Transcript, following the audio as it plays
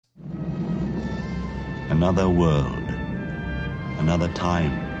Another world, another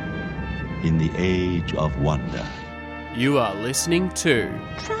time, in the age of wonder. You are listening to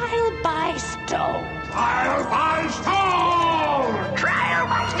Trial by Stone. Trial by Stone! Trial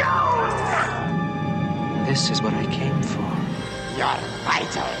by Stone! This is what I came for. Your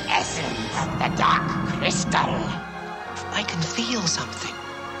vital essence, the Dark Crystal. I can feel something.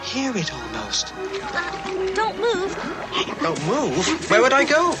 Hear it almost. Don't move. Don't move? Where would I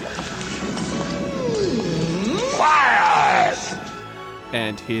go? Quiet!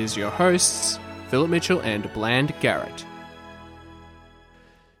 And here's your hosts, Philip Mitchell and Bland Garrett.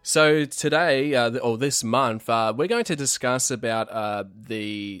 So today, or this month, we're going to discuss about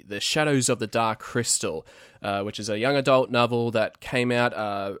the Shadows of the Dark Crystal, which is a young adult novel that came out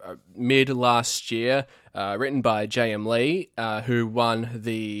mid last year, written by J.M. Lee, who won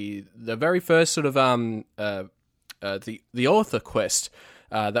the very first sort of the author quest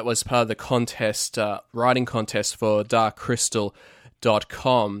that was part of the contest, writing contest for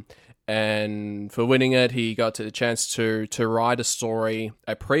darkcrystal.com. And for winning it, he got the chance to write a story,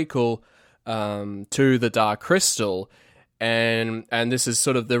 a prequel to The Dark Crystal, and this is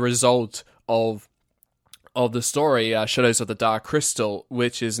sort of the result of the story, Shadows of the Dark Crystal,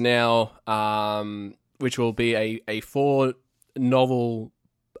 which is now which will be a 4-novel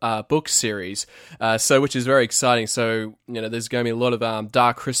book series, so which is very exciting. So there's going to be a lot of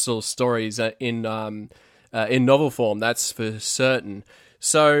Dark Crystal stories in novel form. That's for certain.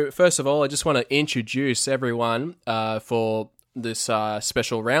 So, first of all, I just want to introduce everyone for this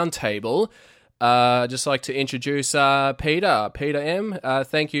special roundtable. I'd just like to introduce Peter. Peter M.,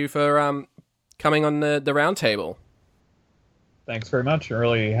 thank you for coming on the roundtable. Thanks very much.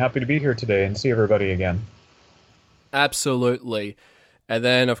 Really happy to be here today and see everybody again. Absolutely. And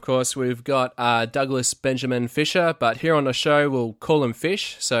then, of course, we've got Douglas Benjamin Fisher, but here on the show, we'll call him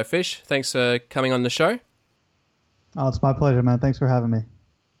Fish. So, Fish, thanks for coming on the show. Oh, it's my pleasure, man. Thanks for having me.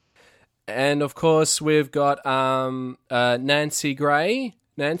 And, of course, we've got Nancy Gray.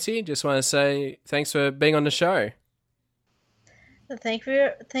 Nancy, just want to say thanks for being on the show. Thank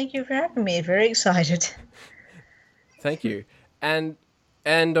you for having me. Very excited. Thank you. And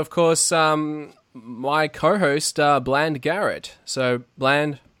of course, my co-host, Bland Garrett. So,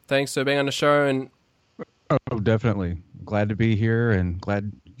 Bland, thanks for being on the show. And oh, definitely. Glad to be here and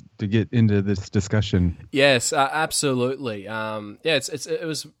glad to get into this discussion. Yes, absolutely. It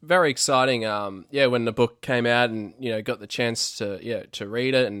was very exciting. When the book came out and got the chance to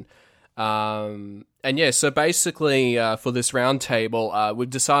read it so basically for this roundtable, we've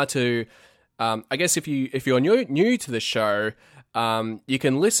decided to, I guess if you're new to the show, you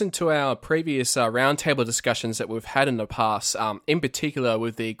can listen to our previous roundtable discussions that we've had in the past, in particular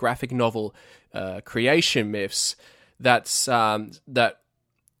with the graphic novel Creation Myths. That's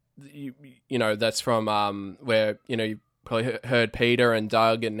that's from where you probably heard Peter and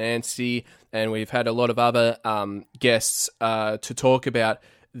Doug and Nancy, and we've had a lot of other guests to talk about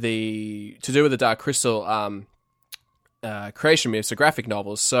to do with the Dark Crystal Creation Myths, the graphic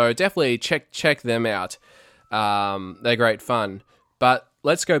novels. So definitely check them out. They're great fun. But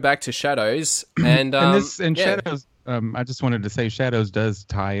let's go back to Shadows and Shadows. I just wanted to say Shadows does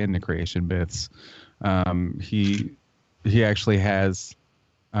tie into Creation Myths. He actually has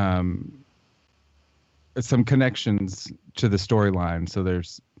some connections to the storyline. So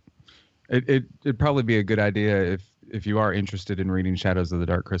it'd probably be a good idea if you are interested in reading Shadows of the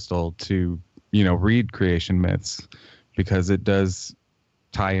Dark Crystal to read Creation Myths, because it does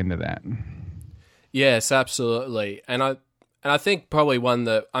tie into that. Yes, absolutely. And I think probably one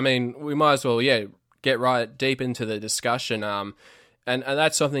that, we might as well get right deep into the discussion. And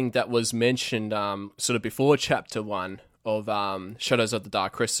that's something that was mentioned sort of before chapter 1 of Shadows of the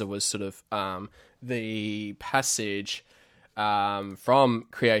Dark Crystal, was sort of the passage from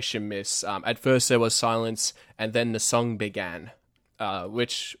Creation Myths. At first there was silence, and then the song began,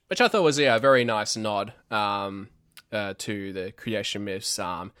 which I thought was a very nice nod to the Creation Myths,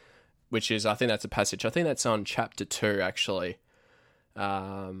 which is, I think that's a passage. I think that's on chapter 2 actually.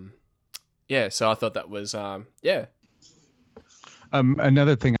 So I thought that was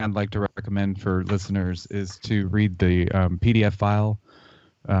Another thing I'd like to recommend for listeners is to read the PDF file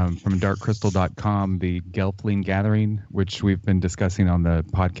from darkcrystal.com, the Gelfling Gathering, which we've been discussing on the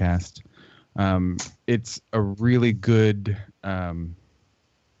podcast. It's a really good...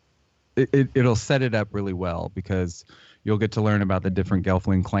 It'll set it up really well, because you'll get to learn about the different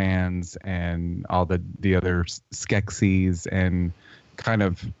Gelfling clans and all the other Skeksis, and kind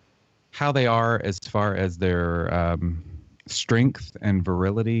of how they are as far as their... strength and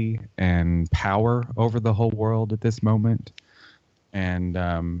virility and power over the whole world at this moment, and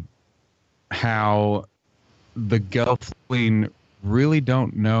how the Gelfling really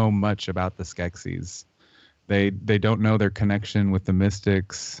don't know much about the Skeksis. They don't know their connection with the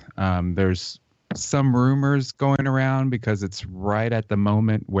Mystics. There's some rumors going around because it's right at the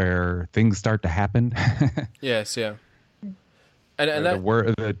moment where things start to happen. Yes, yeah. And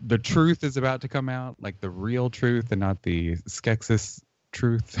that, the truth is about to come out, like the real truth and not the Skeksis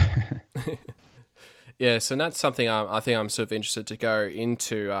truth. Yes, and that's something I think I'm sort of interested to go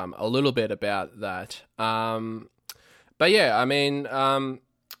into a little bit about that. But yeah, I mean,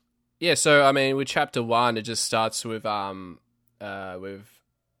 so I mean, with chapter 1, it just starts with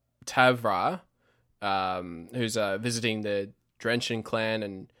Tavra, who's visiting the Drenchen clan,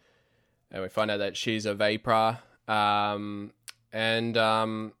 and we find out that she's a Vapor.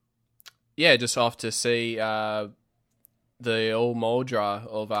 Just off to see the old Moldra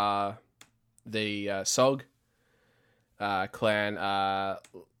of the Sog clan,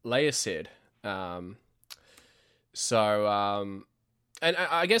 Laicid. And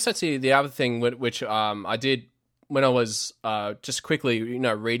I guess that's the other thing which I did when I was just quickly,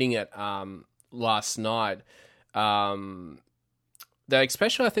 reading it last night. That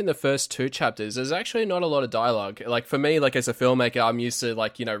especially I think the first 2 chapters, there's actually not a lot of dialogue. Like for me, like as a filmmaker, I'm used to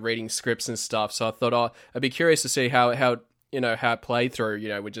reading scripts and stuff. So I thought I'd be curious to see how it played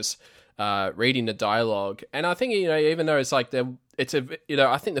through, with just reading the dialogue. And I think even though it's like I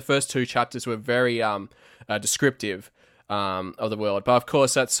think the first 2 chapters were very descriptive of the world, but of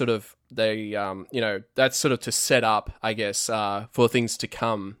course that's sort of that's sort of to set up, I guess, for things to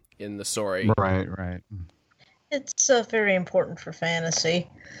come in the story. Right. It's very important for fantasy.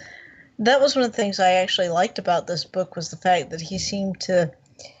 That was one of the things I actually liked about this book, was the fact that he seemed to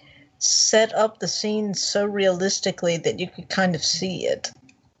set up the scenes so realistically that you could kind of see it.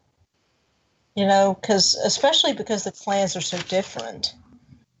 Especially because the clans are so different.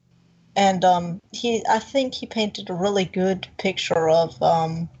 And I think he painted a really good picture of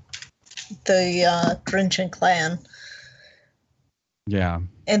the Drenchen clan. Yeah.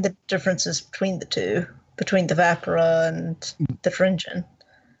 And the differences between the two. Between the Vapora and the Drenchen.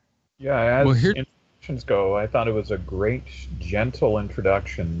 Yeah, as introductions go, I thought it was a great, gentle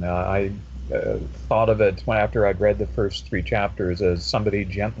introduction. I thought of it after I'd read the first 3 chapters as somebody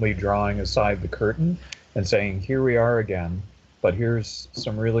gently drawing aside the curtain and saying, here we are again, but here's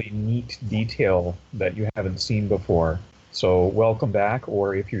some really neat detail that you haven't seen before. So welcome back,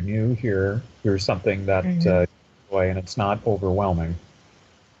 or if you're new here, here's something that and it's not overwhelming.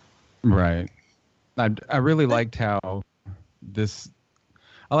 Right. I really liked how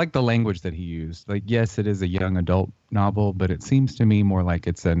I like the language that he used. Like, yes, it is a young adult novel, but it seems to me more like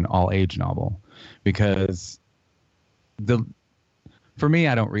it's an all-age novel, because for me,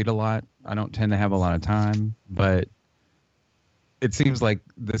 I don't read a lot. I don't tend to have a lot of time, but it seems like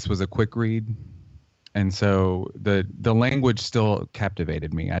this was a quick read. And so the language still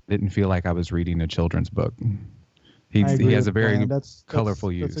captivated me. I didn't feel like I was reading a children's book. He has a very colorful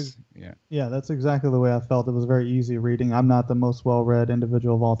use. Yeah, that's exactly the way I felt. It was very easy reading. I'm not the most well-read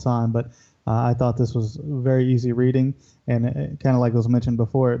individual of all time, but I thought this was very easy reading. And kind of like was mentioned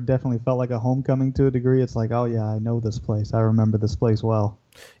before, it definitely felt like a homecoming to a degree. It's like, oh yeah, I know this place. I remember this place well.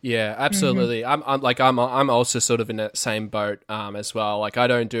 Yeah, absolutely. I'm also sort of in that same boat as well. Like I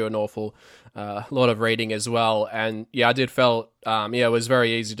don't do an awful lot of reading as well, and yeah, I did felt it was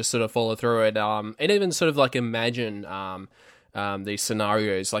very easy to sort of follow through it, and even sort of like imagine these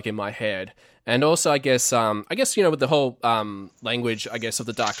scenarios like in my head. And also, I guess with the whole language, I guess, of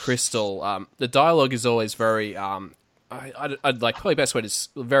the Dark Crystal, the dialogue is always very I'd like probably best way is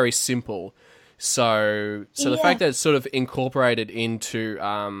very simple. So the fact that it's sort of incorporated into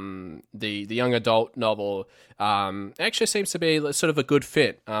the young adult novel actually seems to be sort of a good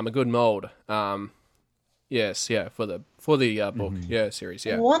fit, a good mold. For the book, series.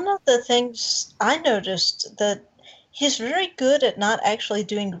 Yeah. One of the things I noticed that he's very good at not actually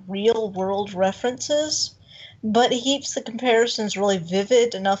doing real world references, but he keeps the comparisons really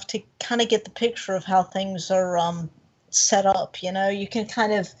vivid enough to kind of get the picture of how things are set up. You can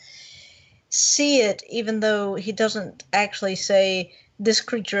kind of see it, even though he doesn't actually say this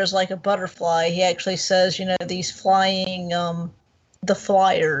creature is like a butterfly. He actually says, these flying, the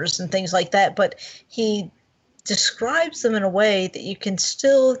flyers and things like that. But he describes them in a way that you can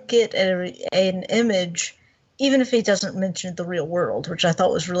still get an image, even if he doesn't mention the real world, which I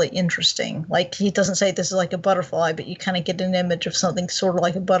thought was really interesting. Like, he doesn't say this is like a butterfly, but you kind of get an image of something sort of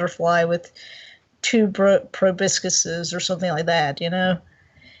like a butterfly with 2 proboscises or something like that,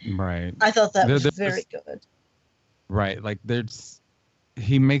 Right. I thought that was very good. Right. Like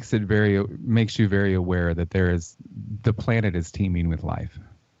he makes you very aware that the planet is teeming with life.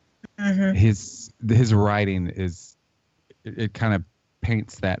 Mm-hmm. His writing is, it kind of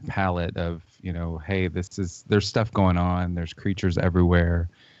paints that palette of, hey, there's stuff going on, there's creatures everywhere.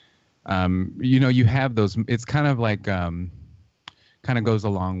 You have those, it's kind of like kind of goes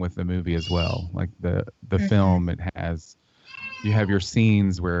along with the movie as well, like the film. You have your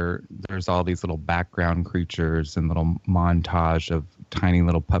scenes where there's all these little background creatures and little montage of tiny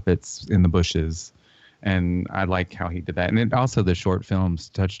little puppets in the bushes, and I like how he did that. And it also, the short films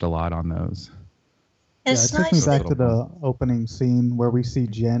touched a lot on those. It's it took me back to the opening scene where we see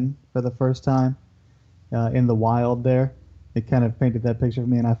Jen for the first time in the wild there. It kind of painted that picture for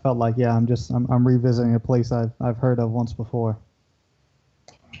me, and I felt like, I'm revisiting a place I've heard of once before.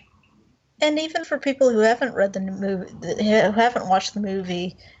 And even for people who haven't read the movie, who haven't watched the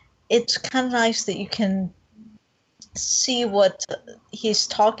movie, it's kind of nice that you can see what he's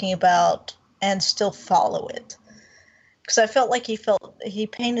talking about and still follow it. Because I felt like he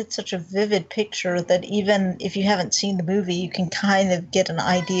painted such a vivid picture that even if you haven't seen the movie, you can kind of get an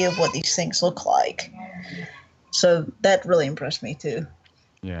idea of what these things look like. So that really impressed me too.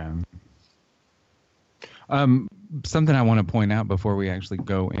 Yeah. Something I want to point out before we actually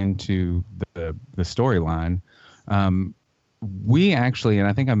go into the storyline. We actually, and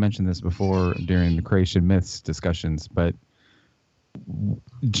I think I mentioned this before during the creation myths discussions, but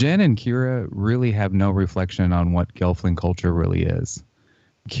Jen and Kira really have no reflection on what Gelfling culture really is.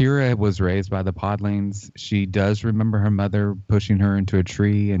 Kira was raised by the Podlings. She does remember her mother pushing her into a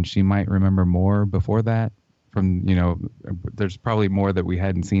tree, and she might remember more before that. There's probably more that we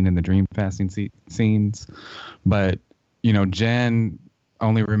hadn't seen in the dream fasting scenes, but Jen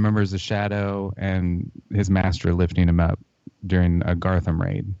only remembers the shadow and his master lifting him up during a Gartham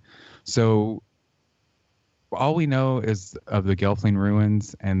raid. So all we know is of the Gelfling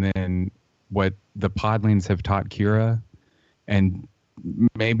ruins, and then what the Podlings have taught Kira, and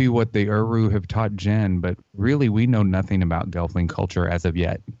maybe what the Uru have taught Jen, but really we know nothing about Gelfling culture as of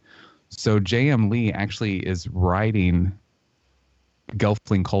yet. So J.M. Lee actually is writing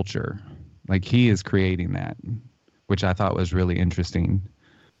Gelfling culture. Like, he is creating that, which I thought was really interesting.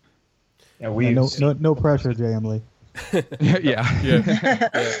 Yeah, no pressure, J.M. Lee. Yeah.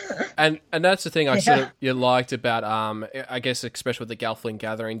 And that's the thing I sort of liked about I guess especially with the Gelfling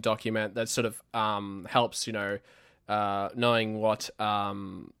Gathering document, that sort of helps knowing what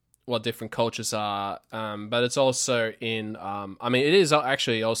different cultures are, but it's also in it is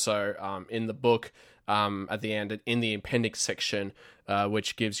actually also in the book at the end in the appendix section,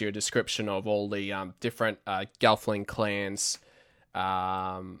 which gives you a description of all the different Gelfling clans,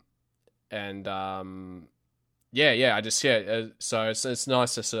 so it's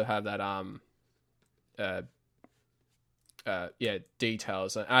nice to sort of have that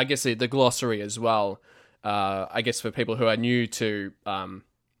details, and I guess the glossary as well. I guess for people who are new to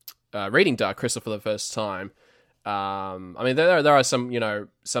reading Dark Crystal for the first time, there are some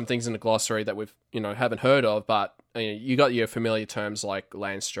things in the glossary that we've haven't heard of, but you got your familiar terms like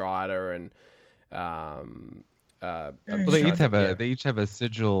Landstrider and they each have a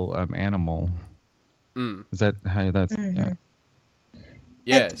sigil animal. Is that how that's? Mm-hmm.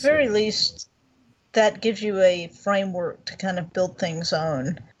 At the very least, that gives you a framework to kind of build things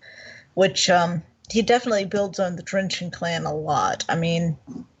on, which he definitely builds on the Drenching clan a lot. I mean,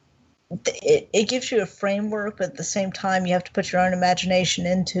 it gives you a framework, but at the same time, you have to put your own imagination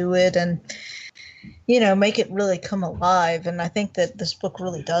into it and, make it really come alive. And I think that this book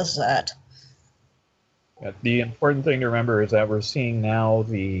really does that. The important thing to remember is that we're seeing now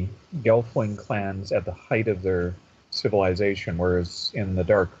the Gelfling clans at the height of their civilization, whereas in the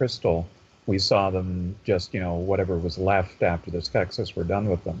Dark Crystal, we saw them just, whatever was left after the Skeksis were done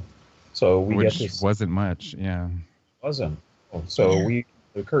with them. So Which wasn't much, yeah. Wasn't. So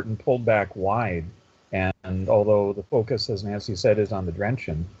the curtain pulled back wide, and although the focus, as Nancy said, is on the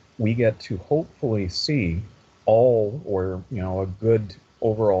Drenchen, we get to hopefully see a good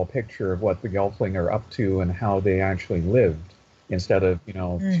overall picture of what the Gelfling are up to and how they actually lived, instead of,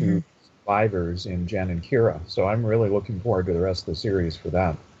 two survivors in Jen and Kira. So I'm really looking forward to the rest of the series for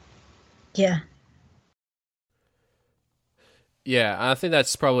that. Yeah. Yeah, I think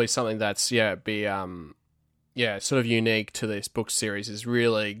that's probably something that's sort of unique to this book series, is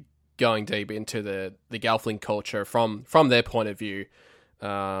really going deep into the Gelfling culture from their point of view,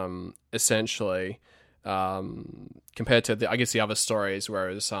 essentially, compared to the other stories,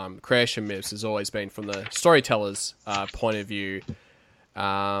 whereas creation myths has always been from the storyteller's point of view.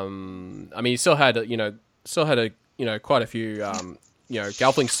 You still had quite a few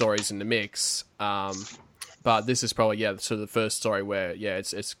Gelfling stories in the mix. But this is probably sort of the first story where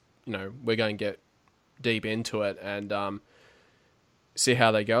it's we're going to get deep into it, and see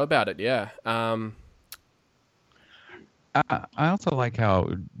how they go about it. Yeah. I also like how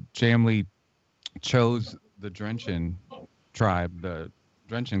J.M. Lee chose the Drenchen tribe, the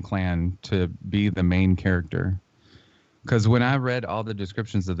Drenchen clan, to be the main character. Because when I read all the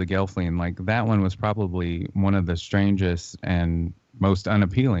descriptions of the Gelfling, like that one was probably one of the strangest and most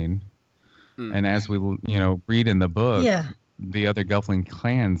unappealing. And as we, read in the book, the other Gelfling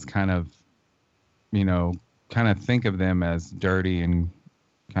clans kind of think of them as dirty and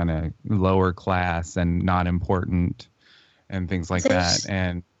kind of lower class and not important and things like that.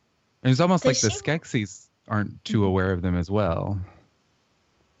 And it's almost like the Skeksis aren't too aware of them as well.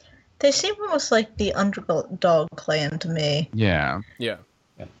 They seem almost like the underdog clan to me. Yeah.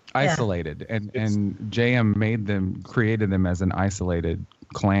 Isolated. And JM created them as an isolated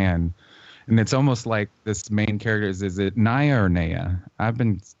clan. And it's almost like this main character is it Naya or Naya? I've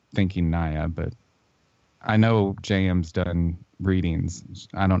been thinking Naya, but I know JM's done readings.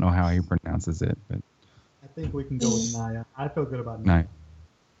 I don't know how he pronounces it, but I think we can go with Naya. I feel good about Naya.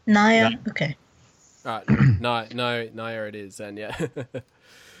 Naya? Okay. All right. Naya it is, and yeah.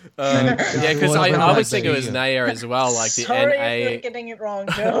 Because I was thinking it was Naya as well, like the Sorry N-A. for getting it wrong,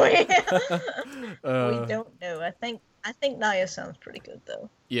 Joey. We don't know. I think Naya sounds pretty good, though.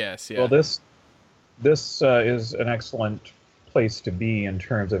 Yes, yeah. Well, this is an excellent place to be in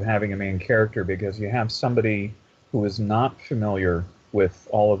terms of having a main character, because you have somebody who is not familiar with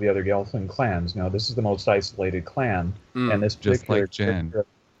all of the other Gelfling clans. Now, this is the most isolated clan, and this just like Jen.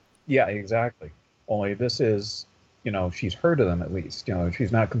 Yeah, exactly. Only this is, she's heard of them at least.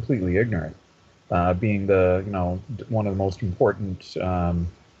 She's not completely ignorant, being the one of the most important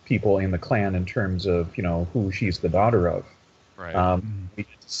people in the clan in terms of who she's the daughter of. Right. We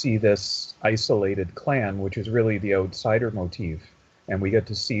get to see this isolated clan, which is really the outsider motif, and we get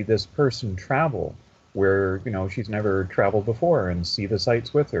to see this person travel where she's never traveled before and see the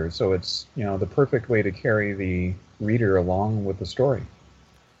sights with her. So it's the perfect way to carry the reader along with the story.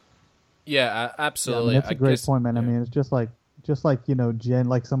 Yeah, absolutely. That's a great point, man. I mean, it's just like Jen,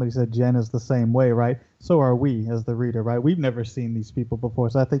 like somebody said, Jen is the same way, right? So are we as the reader, right? We've never seen these people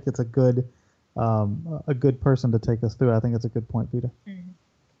before, so I think it's a good person to take us through. I think it's a good point, Peter.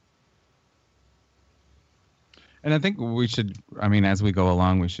 And I think we should, as we go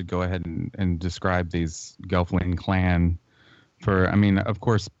along, we should go ahead and describe these Gelfling clan of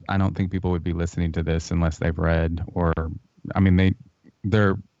course, I don't think people would be listening to this unless they've read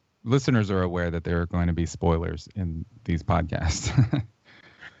their listeners are aware that there are going to be spoilers in these podcasts.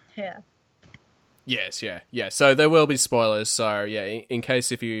 Yeah. Yes, yeah. So there will be spoilers. So yeah, in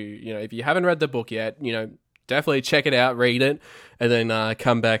case if you haven't read the book yet, definitely check it out, read it, and then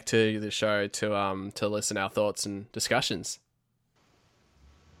come back to the show to listen to our thoughts and discussions.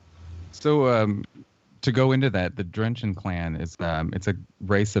 So to go into that, the Drenchen clan is it's a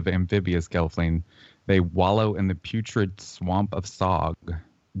race of amphibious Gelfling. They wallow in the putrid swamp of Sog,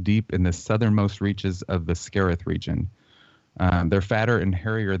 deep in the southernmost reaches of the Skereth region. They're fatter and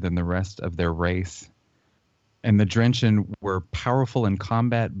hairier than the rest of their race. And the Drenchen were powerful in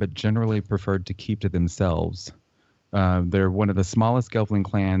combat, but generally preferred to keep to themselves. They're one of the smallest Gelfling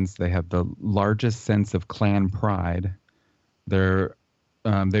clans. They have the largest sense of clan pride. They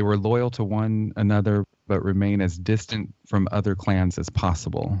were loyal to one another, but remain as distant from other clans as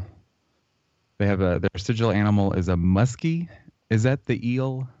possible. They have their sigil animal is a muskie. Is that the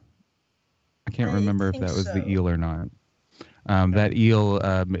eel? I can't remember if that was the eel or not. That eel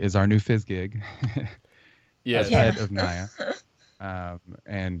is our new Fizzgig. Yes. Head of Naya.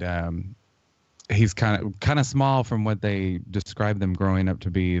 He's kind of small from what they describe them growing up to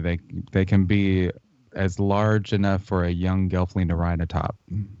be. They can be as large enough for a young Gelfling to ride atop.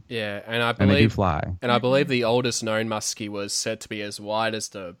 Yeah, and I believe they do fly. And I believe the oldest known muskie was said to be as wide as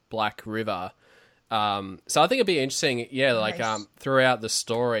the Black River. So I think it'd be interesting, nice. Throughout the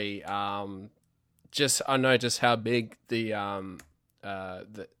story, just how big the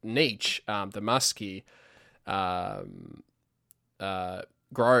niche, the muskie,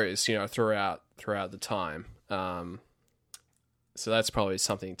 grows, throughout the time. So that's probably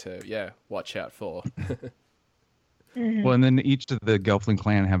something to watch out for. Mm-hmm. Well, and then each of the Gelfling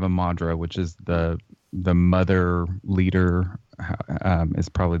clan have a Madra, which is the mother leader. Is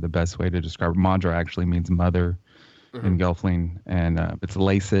probably the best way to describe it. Madra actually means mother in Gelfling, and it's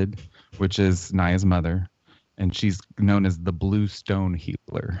Lacid, which is Naya's mother, and she's known as the Blue Stone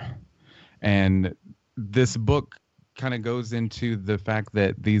Healer. And this book kind of goes into the fact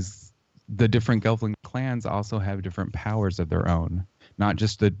that the different Gelfling clans also have different powers of their own. Not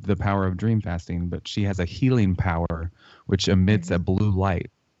just the power of dream fasting, but she has a healing power which emits a blue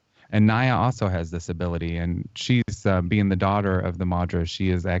light. And Naya also has this ability, and she's being the daughter of the Maudra. She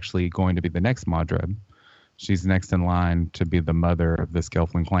is actually going to be the next Maudra. She's next in line to be the mother of this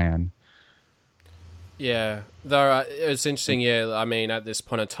Gelfling clan. Yeah, though it's interesting. Yeah, I mean, at this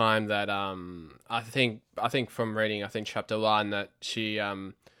point in time, that I think from reading, chapter 1, that she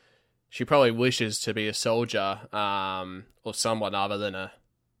probably wishes to be a soldier, or someone other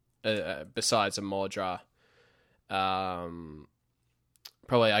than besides a Maudra.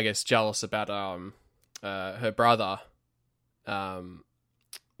 Probably, I guess, jealous about her brother,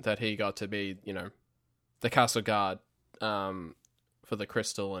 that he got to be, the castle guard for the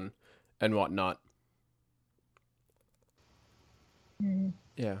crystal and whatnot.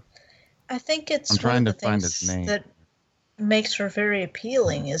 Yeah, I think it's I'm one trying of to the find things his name. that makes her very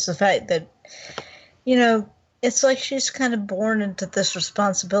appealing is the fact that, it's like she's kind of born into this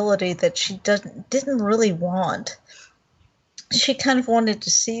responsibility that she didn't really want. She kind of wanted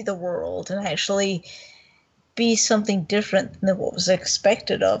to see the world and actually be something different than what was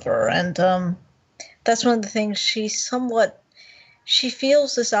expected of her. And that's one of the things she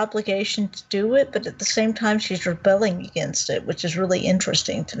feels this obligation to do it, but at the same time she's rebelling against it, which is really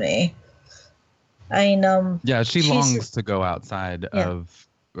interesting to me. I mean, she longs to go outside of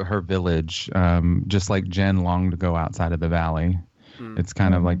her village, just like Jen longed to go outside of the valley. It's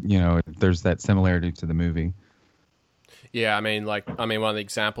kind of like, there's that similarity to the movie. Yeah, I mean, one of the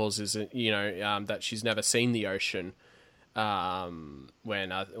examples is, that she's never seen the ocean. When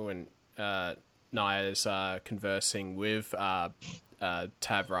Naya is conversing with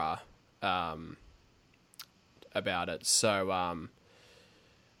Tavra about it. So,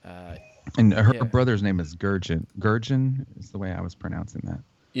 and her brother's name is Gurjin. Gurjin is the way I was pronouncing that.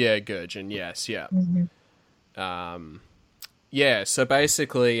 Yeah, Gurjin. Yes, yeah. Mm-hmm. So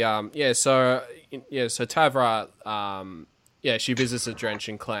basically, so Tavra, she visits the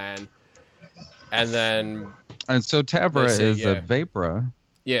Drenching clan, and so Tavra is a Vapra.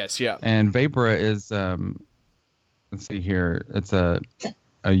 Yes, yeah. And Vapra is, let's see here, it's a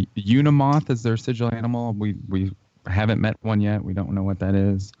Unimoth is their sigil animal. We haven't met one yet. We don't know what that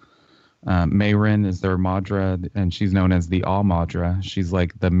is. Mayrin is their Maudra, and she's known as the All Maudra. She's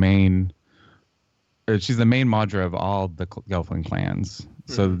like the main. She's the main Maudra of all the Gelfling clans.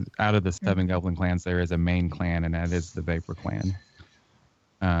 So out of the 7 Gelfling clans, there is a main clan, and that is the Vapor clan.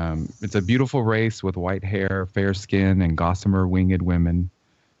 It's a beautiful race with white hair, fair skin, and gossamer winged women.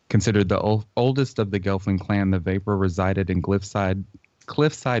 Considered the oldest of the Gelfling clan, the Vapor resided in cliffside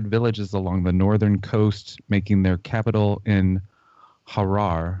villages along the northern coast, making their capital in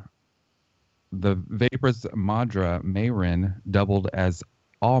Harar. The Vapor's Maudra, Mayrin, doubled as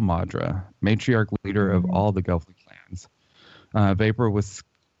All Maudra, matriarch leader of all the Gelfling clans. Vapor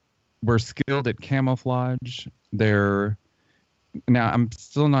were skilled at camouflage. Now I'm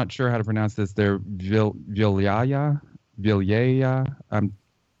still not sure how to pronounce this. They're Vilyaya.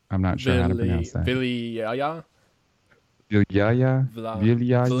 I'm not sure how to pronounce that. Vilyaya.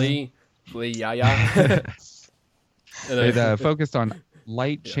 They focused on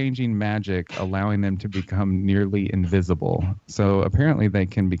light-changing magic, allowing them to become nearly invisible. So apparently they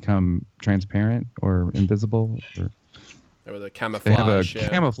can become transparent or invisible. Or the camouflage. They have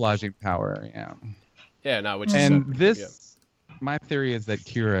a camouflaging power, yeah. Yeah, no, which and is my theory is that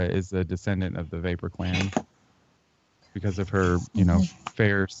Kira is a descendant of the Vapor clan because of her,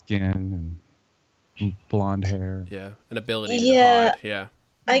 fair skin and blonde hair. Yeah, an ability to hide, yeah.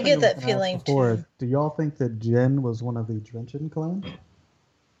 I get that feeling too. Do y'all think that Jen was one of the Drenching clan?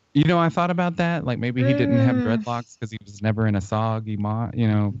 I thought about that. Like maybe he didn't have dreadlocks because he was never in a SOG, in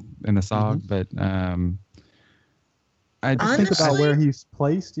a SOG. But I just think about where he's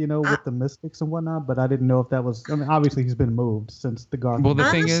placed, with the mystics and whatnot. But I didn't know if that was. I mean, obviously he's been moved since the Garth. Well, the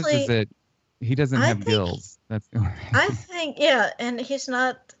thing is that he doesn't have gills. That's. I think, and he's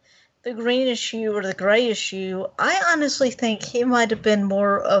not the greenish hue or the grayish hue. I honestly think he might have been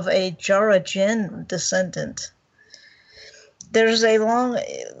more of a Jara Jin descendant. There's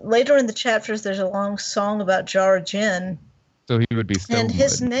later in the chapters, there's a long song about Jara Jin. So he would be Stonewood. And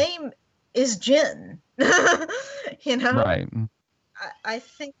his name is Jin. Right. I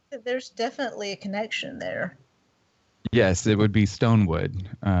think that there's definitely a connection there. Yes, it would be Stonewood.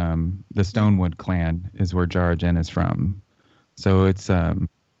 The Stonewood clan is where Jara Jin is from. So it's and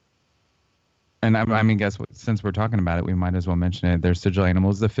I mean, guess what? Since we're talking about it, we might as well mention it. Their sigil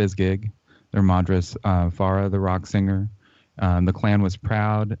animals, the Fizzgig. Their Madras, Farah, the rock singer. The clan was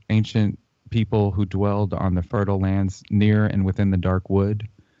proud, ancient people who dwelled on the fertile lands near and within the dark wood.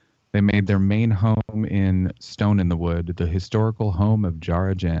 They made their main home in Stone in the Wood, the historical home of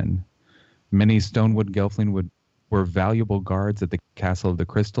Jara Jen. Many Stonewood Gelfling would were valuable guards at the Castle of the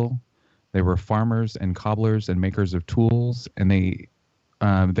Crystal. They were farmers and cobblers and makers of tools, and they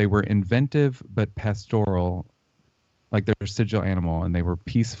were inventive but pastoral, like their sigil animal, and they were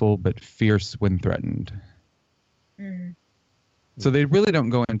peaceful but fierce when threatened. Mm. So they really don't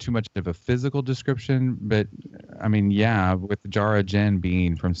go into too much of a physical description, but I mean, yeah, with Jara Jen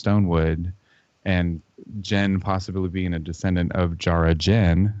being from Stonewood, and Jen possibly being a descendant of Jara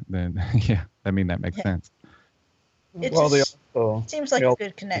Jen, then yeah, I mean that makes sense. It Well, they just also seems like they a also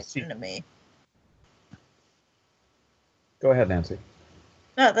good connection to me. Go ahead, Nancy.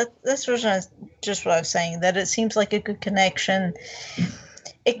 No, that's what what I was saying, that it seems like a good connection.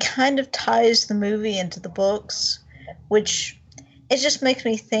 It kind of ties the movie into the books, which it just makes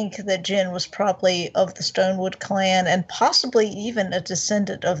me think that Jen was probably of the Stonewood clan and possibly even a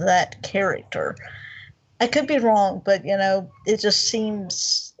descendant of that character. I could be wrong, but, it just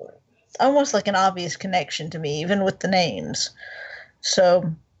seems almost like an obvious connection to me, even with the names.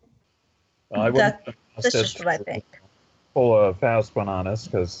 So that's just what I think. Pull a fast one on us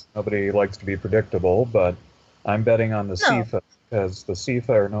because nobody likes to be predictable, but I'm betting on the Sifa because the Sifa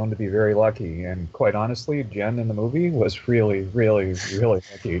are known to be very lucky, and quite honestly, Jen in the movie was really, really, really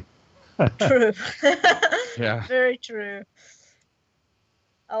lucky. True. Yeah. Very true.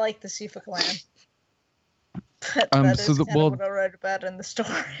 I like the Sifa clan. That is so what I wrote about in the story.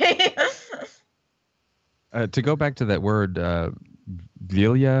 To go back to that word,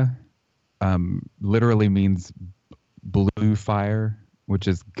 Vilya literally means blue fire, which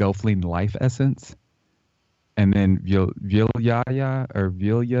is Gelfling life essence. And then Vilyaya or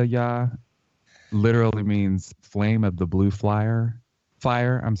Vilyaya literally means flame of the blue flame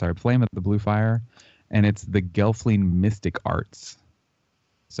of the blue fire. And it's the Gelfling mystic arts.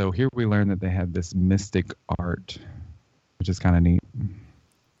 So here we learn that they have this mystic art, which is kind of neat.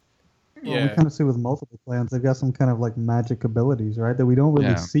 Well, we kind of see with multiple clans, they've got some kind of like magic abilities, right? That we don't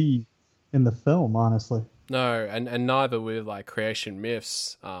really see in the film, honestly. No, and neither with like creation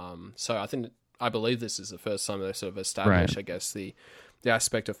myths. So I believe this is the first time they sort of established, I guess, the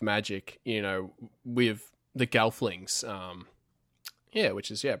aspect of magic, with the Gelflings.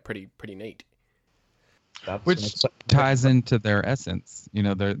 Which is pretty neat. Which ties into their essence.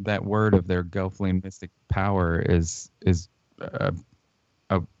 That word of their Gelfling mystic power is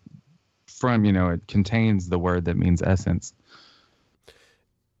from, it contains the word that means essence.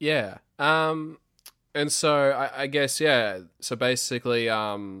 Yeah. And so I guess, so basically,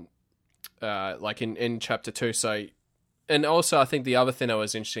 like in chapter 2, and also I think the other thing that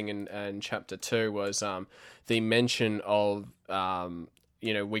was interesting in chapter 2 was the mention of,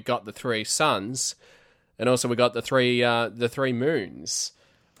 we got the 3 suns, and also we got the three moons.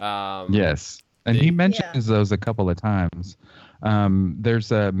 Yes. And he mentions those a couple of times.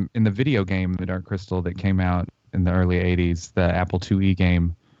 There's in the video game, The Dark Crystal, that came out in the early 80s, the Apple IIe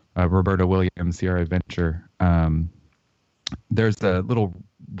game, Roberta Williams, Sierra Adventure. There's a little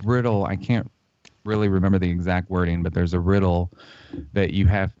riddle. I can't really remember the exact wording, but there's a riddle that you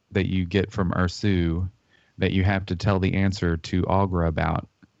get from Ursu that you have to tell the answer to Aughra about.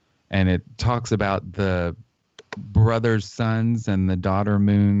 And it talks about the brother's suns and the daughter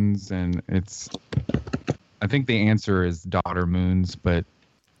moons, and I think the answer is daughter moons, but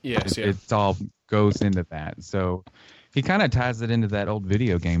it's all goes into that. So he kind of ties it into that old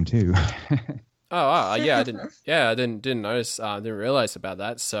video game too. I didn't notice. Didn't realize about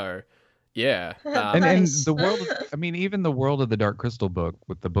that. So, yeah. And the world. Even the world of the Dark Crystal book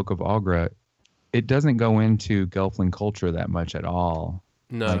with the Book of Aughra, it doesn't go into Gelfling culture that much at all.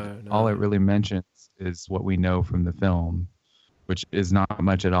 No. All it really mentions is what we know from the film, which is not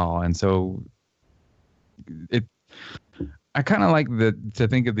much at all. And so, I kind of like to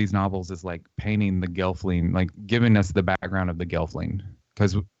think of these novels as like painting the Gelfling, like giving us the background of the Gelfling.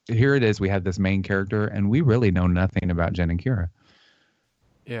 Because here it is, we have this main character, and we really know nothing about Jen and Kira.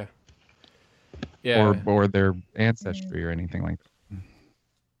 Yeah. Or their ancestry or anything like that.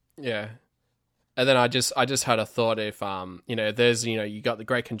 Yeah. And then I just had a thought, if there's you got the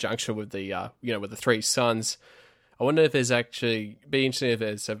great conjunction with the with the 3 suns. I wonder if there's actually be interesting if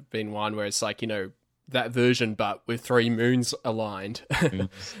there's been one where it's like that version, but with 3 moons aligned. I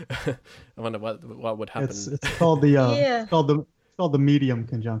wonder what would happen. It's called the medium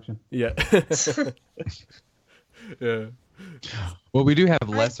conjunction. Yeah. Yeah. Well, we do have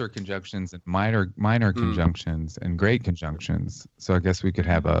lesser conjunctions and minor conjunctions and great conjunctions. So I guess we could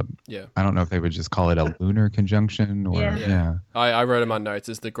have I don't know if they would just call it a lunar conjunction or I wrote in my notes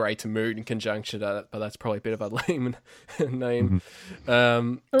as the great moon conjunction, but that's probably a bit of a lame name.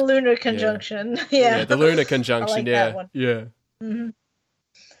 The lunar conjunction. Yeah, the lunar conjunction. I like that one. Yeah. Mm-hmm.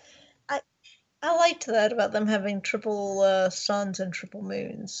 I liked that about them having triple suns and triple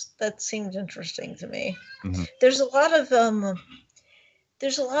moons. That seemed interesting to me. Mm-hmm. There's a lot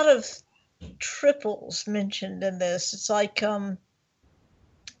of triples mentioned in this. It's like in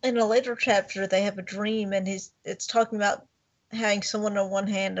a later chapter they have a dream and it's talking about having someone on one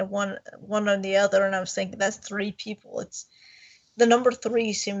hand and one on the other, and I was thinking that's 3 people. It's the number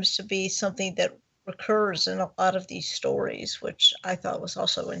 3 seems to be something that recurs in a lot of these stories, which I thought was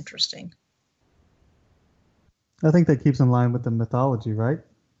also interesting. I think that keeps in line with the mythology, right?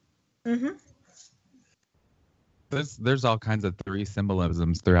 Mm-hmm. There's all kinds of 3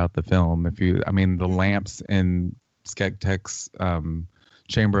 symbolisms throughout the film. The lamps in Skektek's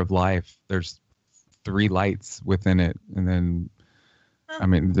Chamber of Life, there's 3 lights within it, and then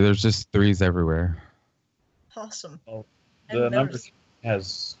there's just 3s everywhere. Awesome. Well, the number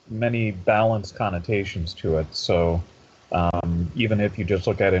has many balanced connotations to it, so even if you just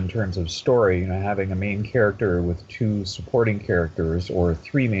look at it in terms of story, having a main character with 2 supporting characters or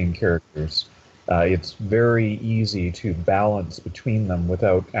 3 main characters, it's very easy to balance between them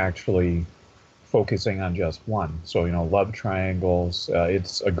without actually focusing on just one. So, love triangles,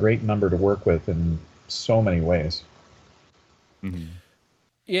 it's a great number to work with in so many ways. Mm-hmm.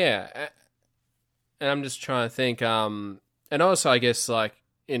 Yeah, and I'm just trying to think, and also I guess like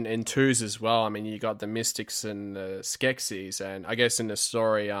in twos as well. You got the Mystics and the Skeksis, and I guess in the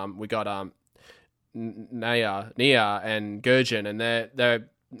story, we got Nia and Gurjin, and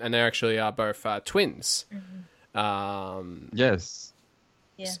they're actually both twins. Mm-hmm. Yes.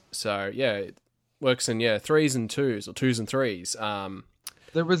 Yeah. So yeah, it works in 3s and 2s or 2s and 3s.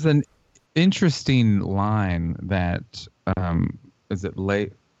 There was an interesting line that is it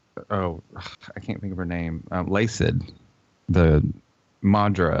I can't think of her name. Lacid, the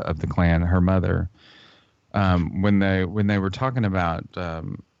Madra of the clan, her mother. When they were talking about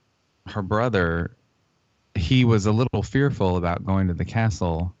her brother, he was a little fearful about going to the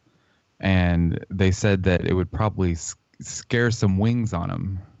castle, and they said that it would probably scare some wings on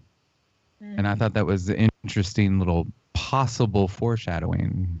him. Mm. And I thought that was an interesting little possible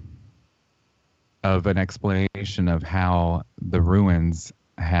foreshadowing of an explanation of how the ruins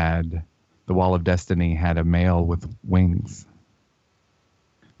the Wall of Destiny had a male with wings.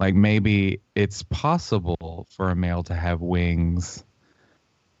 Like maybe it's possible for a male to have wings,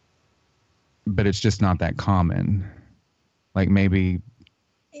 but it's just not that common. Like maybe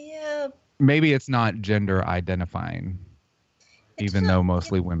it's not gender identifying, even though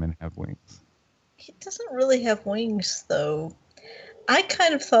mostly women have wings. He doesn't really have wings, though. I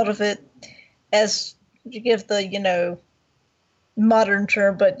kind of thought of it as, to give the, modern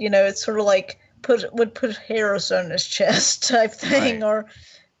term, but, it's sort of like would put hairs on his chest type thing, right. Or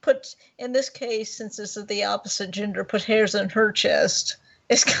put, in this case, since this is the opposite gender, put hairs on her chest.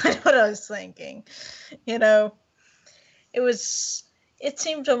 It's kind of what I was thinking. It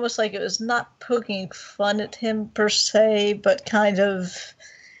seemed almost like it was not poking fun at him per se, but kind of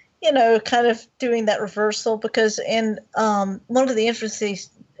doing that reversal, because one of the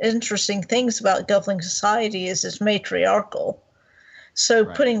interesting things about Gelfling society is it's matriarchal. So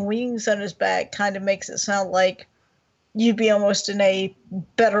right. Putting wings on his back kind of makes it sound like you'd be almost in a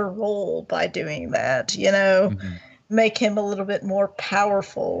better role by doing that, Mm-hmm. Make him a little bit more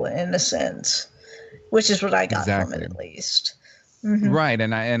powerful in a sense, which is what I got from it, at least. Mm-hmm. Right,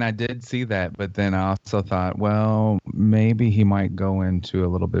 and I did see that, but then I also thought, well, maybe he might go into a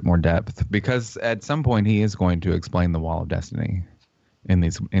little bit more depth, because at some point he is going to explain the Wall of Destiny in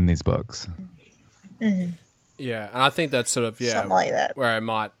these books. Mm-hmm. Yeah, and I think that's sort of something like that, where it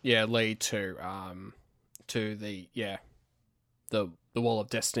might lead to the Wall of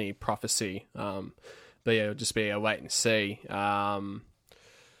Destiny prophecy. But yeah, it'll just be a wait and see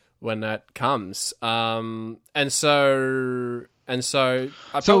when that comes. So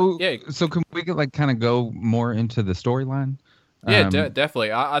can we kind of go more into the storyline? Yeah,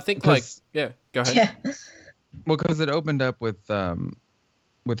 definitely. I think go ahead. Yeah. Well, because it opened up with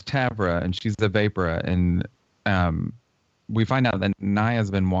Tavra, and she's the Vapora, and we find out that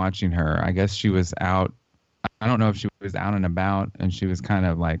Naya's been watching her. I guess she was out. I don't know if she was out and about, and she was kind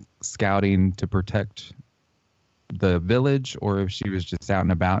of like scouting to protect the village, or if she was just out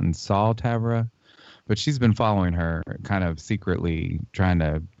and about and saw Tavra. But she's been following her kind of secretly,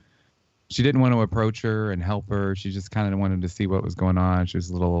 she didn't want to approach her and help her. She just kind of wanted to see what was going on. She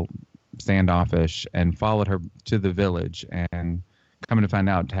was a little standoffish and followed her to the village. And coming to find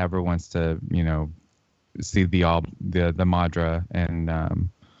out, Tavra wants to, see the Madra, and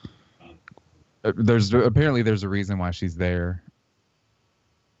there's a reason why she's there.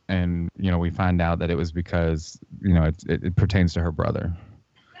 And, we find out that it was because, it pertains to her brother.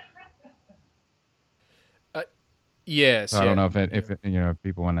 Yes. So I don't know if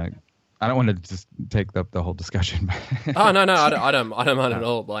people want to. I don't want to just take up the whole discussion. Oh no, I don't mind at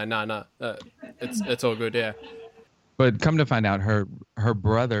all. Like no, it's all good. Yeah. But come to find out, her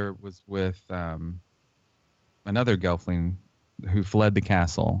brother was with another Gelfling who fled the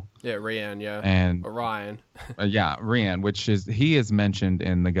castle. Yeah, Rian. Yeah, and Ryan. Rian, he is mentioned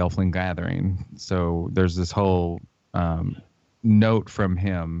in the Gelfling Gathering. So there's this whole note from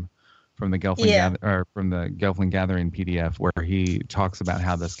him. From the Gelfling from the Gelfling Gathering PDF, where he talks about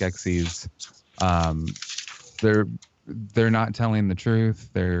how the Skeksis, they're not telling the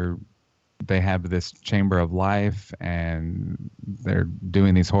truth. They have this chamber of life, and they're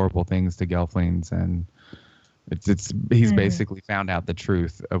doing these horrible things to Gelflings, and he's basically found out the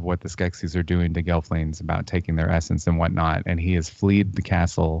truth of what the Skeksis are doing to Gelflings about taking their essence and whatnot, and he has fled the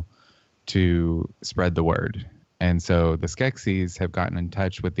castle to spread the word. And so the Skeksis have gotten in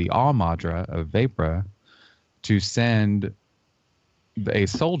touch with the All-Madra of Vapra to send a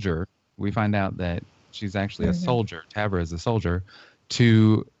soldier. We find out that she's actually a soldier. Tavra is a soldier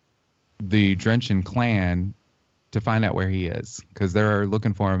to the Drenchen clan to find out where he is, because they're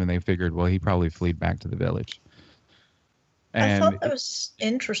looking for him, and they figured, well, he probably fled back to the village. And I thought that was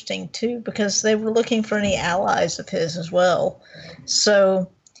interesting too, because they were looking for any allies of his as well. So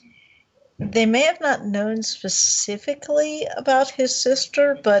they may have not known specifically about his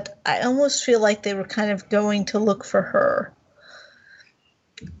sister, but I almost feel like they were kind of going to look for her.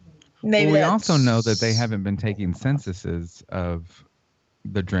 Maybe we also know that they haven't been taking censuses of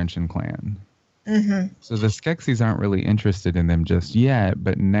the Drenchen clan. Mm-hmm. So the Skeksis aren't really interested in them just yet,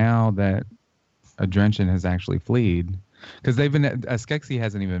 but now that a Drenchen has actually fled, because a Skeksis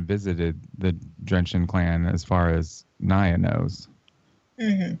hasn't even visited the Drenchen clan as far as Naya knows.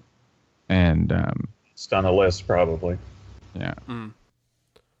 Mm-hmm. And it's on the list, probably. Yeah. Mm.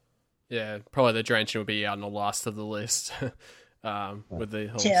 Yeah, probably the Drenchen would be on the last of the list with the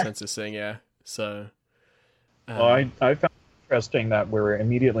whole census thing, yeah. So, well, I found it interesting that we're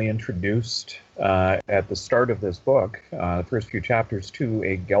immediately introduced at the start of this book, the first few chapters, to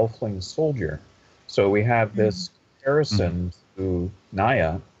a Gelfling soldier. So we have this comparison to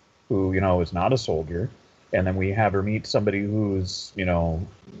Naya, who, is not a soldier. And then we have her meet somebody whose,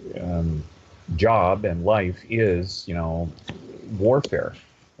 job and life is, warfare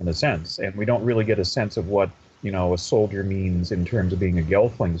in a sense. And we don't really get a sense of what, a soldier means in terms of being a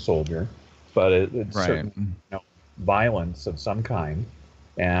Gelfling soldier. But it's certainly, violence of some kind.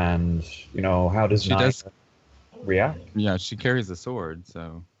 And, how does Naya react? Yeah, she carries a sword,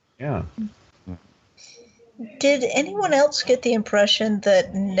 so. Yeah. Did anyone else get the impression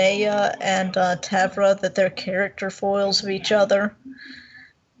that Naya and Tavra, that they're character foils of each other?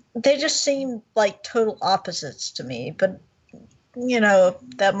 They just seem like total opposites to me, but,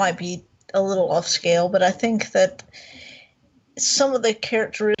 that might be a little off scale, but I think that some of the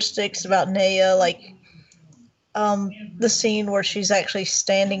characteristics about Naya, like the scene where she's actually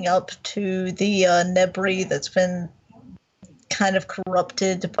standing up to the Nebri that's been kind of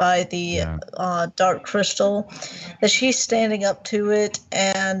corrupted by the dark crystal, that she's standing up to it,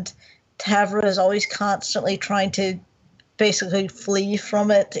 and Tavra is always constantly trying to basically flee from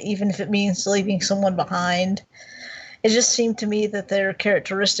it, even if it means leaving someone behind. It just seemed to me that their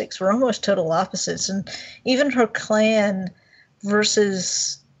characteristics were almost total opposites, and even her clan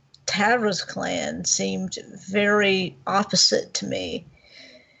versus Tavra's clan seemed very opposite to me,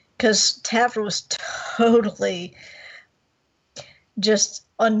 because Tavra was totally just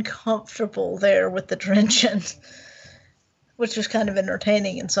uncomfortable there with the Drenchen, which was kind of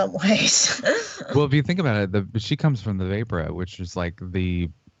entertaining in some ways. Well, if you think about it, she comes from the Vapra, which is like the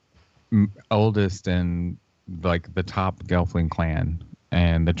oldest and like the top Gelfling clan,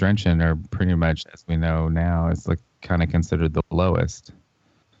 and the Drenchen are pretty much, as we know now, is like kind of considered the lowest.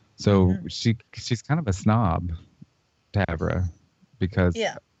 So she's kind of a snob, Tavra, because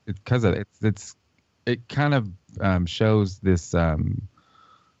it kind of shows this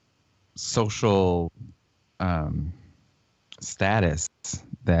social status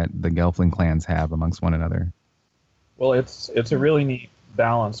that the Gelfling clans have amongst one another. Well, it's a really neat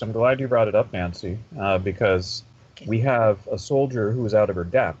balance. I'm glad you brought it up, Nancy, because we have a soldier who is out of her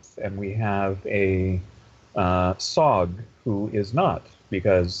depth, and we have a Sog who is not,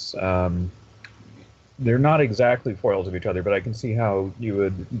 because they're not exactly foils of each other, but I can see how you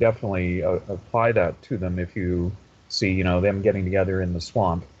would definitely apply that to them if you see, them getting together in the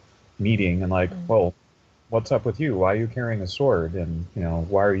swamp, meeting, and like, well, what's up with you? Why are you carrying a sword? And,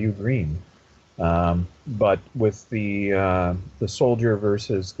 why are you green? But with the soldier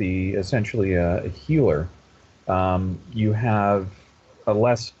versus the essentially a healer, you have a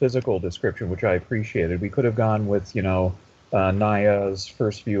less physical description, which I appreciated. We could have gone with, Naya's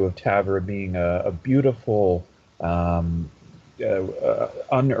first view of Tavra being a beautiful,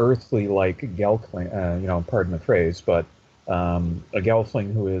 unearthly like Gelfling, pardon the phrase, but a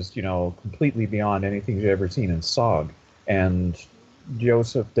Gelfling who is, completely beyond anything you've ever seen in Sog. And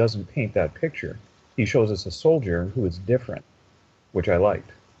Joseph doesn't paint that picture. He shows us a soldier who is different, which I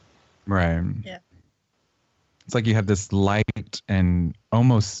liked. Right. Yeah. It's like you have this light and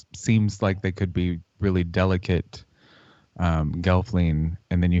almost seems like they could be really delicate Gelfling,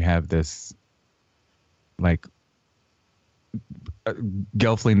 and then you have this like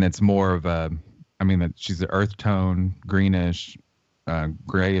Gelfling that's more of a, that she's an earth tone, greenish,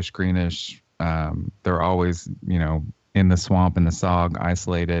 grayish, greenish. They're always, in the swamp, in the Sog,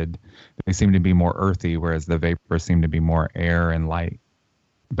 isolated. They seem to be more earthy, whereas the vapors seem to be more air and light.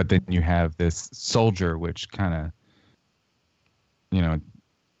 But then you have this soldier, which kind of, I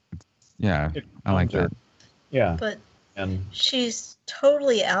like that. Yeah. But she's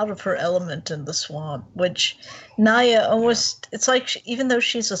totally out of her element in the swamp, which Naya almost, it's like even though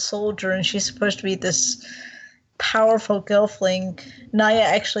she's a soldier and she's supposed to be this powerful Gelfling, Naya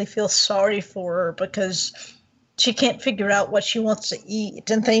actually feels sorry for her because she can't figure out what she wants to eat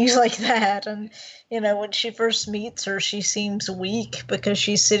and things like that. And, when she first meets her, she seems weak because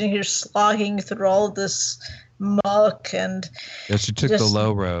she's sitting here slogging through all of this muck and... Yeah, she took the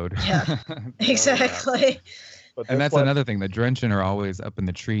low road. Yeah, exactly. And that's another thing. The drenching are always up in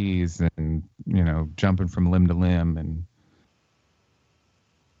the trees and, jumping from limb to limb. And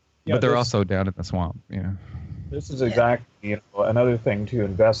but they're also down in the swamp, This is exactly another thing to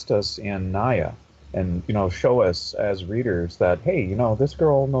invest us in Naya. And, show us as readers that, hey, this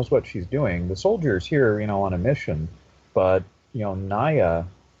girl knows what she's doing. The soldier's here, on a mission. But, Naya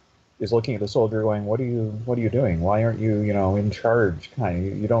is looking at the soldier going, what are you doing? Why aren't you, in charge?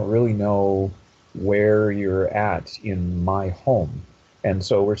 You don't really know where you're at in my home. And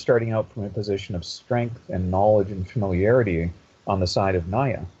so we're starting out from a position of strength and knowledge and familiarity on the side of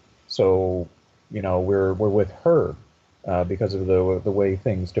Naya. So, we're with her. Because of the way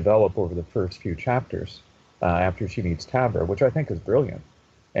things develop over the first few chapters after she meets Tavra, which I think is brilliant.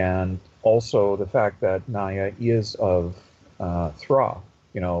 And also the fact that Naya is of Thra.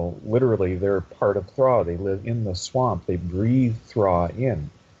 Literally they're part of Thra. They live in the swamp. They breathe Thra in.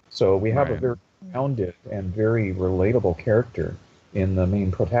 So we have a very grounded and very relatable character in the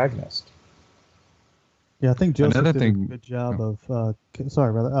main protagonist. Yeah, I think Joseph did a good job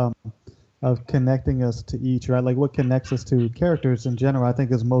of connecting us to each, right? Like what connects us to characters in general, I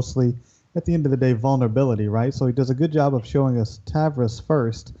think is mostly, at the end of the day, vulnerability, right? So he does a good job of showing us Tavris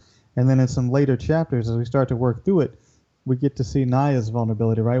first, and then in some later chapters, as we start to work through it, we get to see Naya's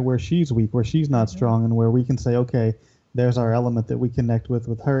vulnerability, right? Where she's weak, where she's not strong, and where we can say, okay, there's our element that we connect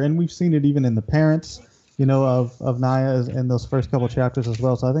with her. And we've seen it even in the parents, of Naya in those first couple chapters as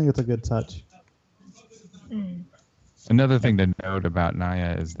well. So I think it's a good touch. Another thing to note about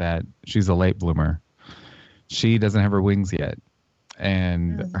Naya is that she's a late bloomer. She doesn't have her wings yet,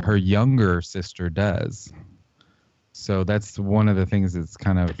 and her younger sister does. So that's one of the things that's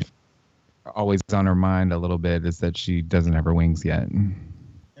kind of always on her mind a little bit, is that she doesn't have her wings yet.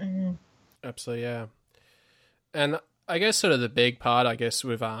 Absolutely, yeah. And I guess sort of the big part,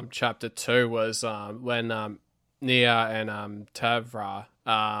 with chapter 2 was when Nia and Tavra,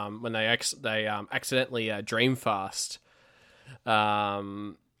 when they accidentally dream fast.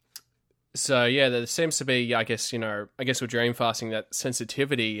 So yeah, there seems to be, I guess with dream fasting, that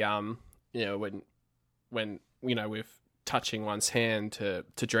sensitivity, when with touching one's hand to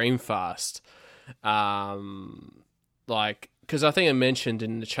dream fast, because I think I mentioned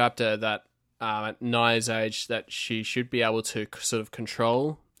in the chapter that at Naya's age that she should be able to sort of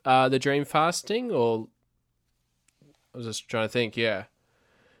control the dream fasting, or I was just trying to think, yeah.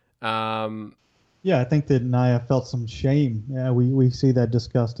 Yeah, I think that Naya felt some shame. Yeah, we see that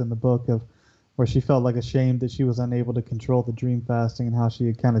discussed in the book, of where she felt like ashamed that she was unable to control the dream fasting, and how she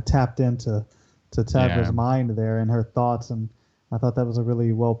had kind of tapped into Tabra's mind there and her thoughts. And I thought that was a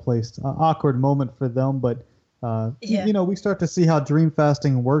really well-placed, awkward moment for them. But, we start to see how dream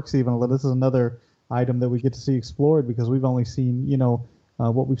fasting works even a little. This is another item that we get to see explored, because we've only seen,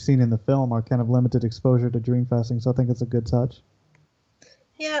 what we've seen in the film, our kind of limited exposure to dream fasting. So I think it's a good touch.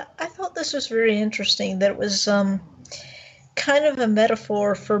 Yeah, I thought this was very interesting, that it was kind of a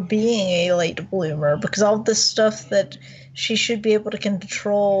metaphor for being a late bloomer, because all this stuff that she should be able to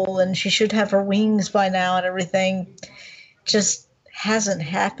control and she should have her wings by now and everything just hasn't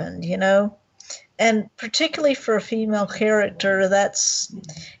happened, And particularly for a female character, that's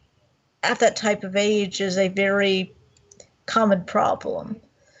at that type of age is a very common problem.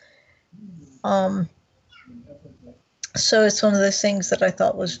 So it's one of those things that I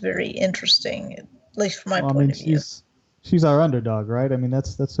thought was very interesting, at least from my point of view. She's our underdog, right? I mean,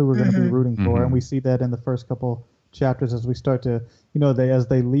 that's who we're going to be rooting for, and we see that in the first couple chapters as we start to, as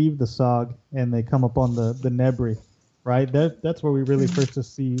they leave the Sog and they come up on the Nebri, right? That's where we really first to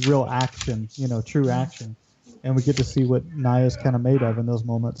see real action, true action, and we get to see what Naya's kind of made of in those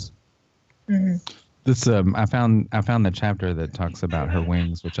moments. Mm-hmm. This I found the chapter that talks about her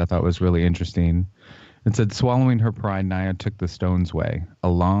wings, which I thought was really interesting. It said, swallowing her pride, Naya took the stone's way, a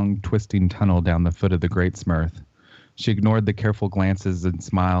long, twisting tunnel down the foot of the Great Smurth. She ignored the careful glances and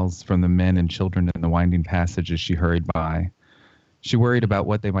smiles from the men and children in the winding passage as she hurried by. She worried about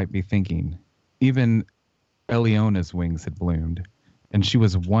what they might be thinking. Even Eliona's wings had bloomed, and she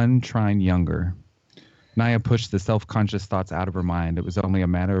was one trine younger. Naya pushed the self-conscious thoughts out of her mind. It was only a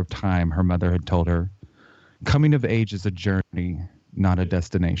matter of time, her mother had told her. Coming of age is a journey, not a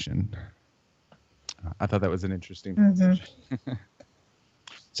destination. I thought that was an interesting message.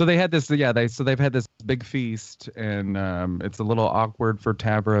 So they had this, they've had this big feast, and it's a little awkward for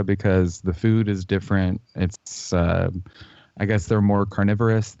Tabra because the food is different. It's, I guess they're more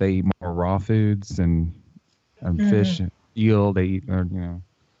carnivorous. They eat more raw foods and fish, eel. They eat,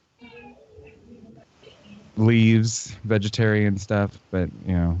 leaves, vegetarian stuff. But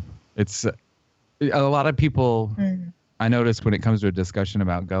it's a lot of people. I noticed when it comes to a discussion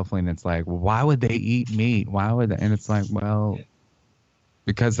about Gelfling, it's like, why would they eat meat? Why would they? And it's like, well,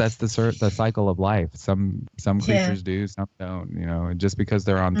 because that's the cycle of life. Some creatures do, some don't. Just because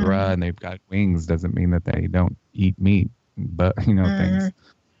they're on Thra and they've got wings doesn't mean that they don't eat meat. But things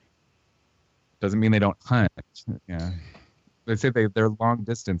doesn't mean they don't hunt. Yeah, they say they're long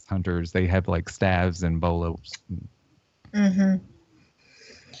distance hunters. They have like staves and bolos. And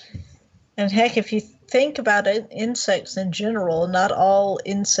heck, if you think about it, insects in general, not all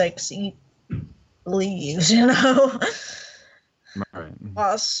insects eat leaves, Right.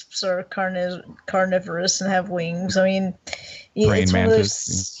 Wasps are carnivorous and have wings. I mean, it's one of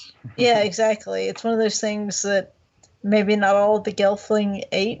those. Yeah, exactly. It's one of those things that maybe not all of the Gelfling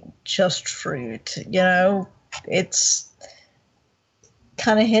ate just fruit. It's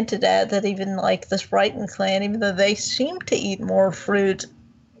kind of hinted at that even like the Sprighton clan, even though they seem to eat more fruit,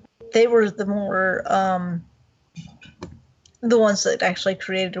 they were the more the ones that actually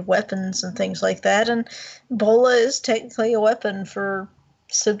created weapons and things like that. And bola is technically a weapon for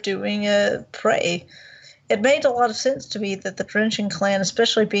subduing a prey. It made a lot of sense to me that the Drenching clan,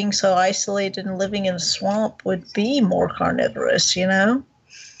 especially being so isolated and living in a swamp, would be more carnivorous, I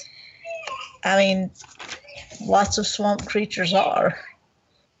mean, lots of swamp creatures are.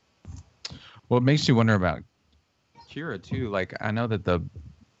 Well, it makes you wonder about Kira, too. Like, I know that the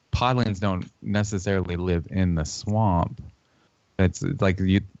podlings don't necessarily live in the swamp. It's like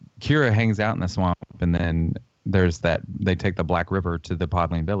Kira hangs out in the swamp, and then there's that they take the Black River to the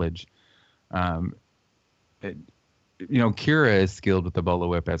podling village. Kira is skilled with the Bola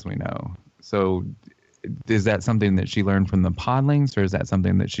Whip, as we know. So is that something that she learned from the podlings, or is that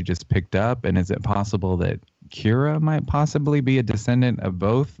something that she just picked up? And is it possible that Kira might possibly be a descendant of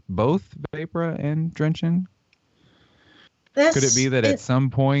both Vapra and Drenching? Could it be that at some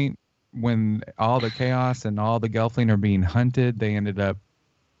point, when all the chaos and all the Gelfling are being hunted, they ended up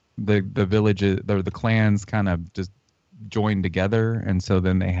the villages or the clans kind of just joined together, and so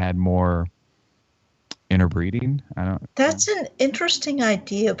then they had more interbreeding? That's an interesting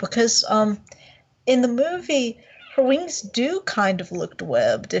idea because in the movie, her wings do kind of look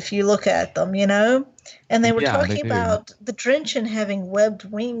webbed if you look at them, And they were talking about the Drenching having webbed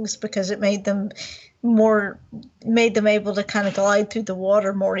wings because it made them able to kind of glide through the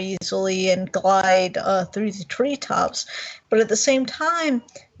water more easily and glide through the treetops. But at the same time,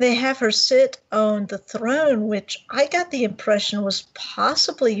 they have her sit on the throne, which I got the impression was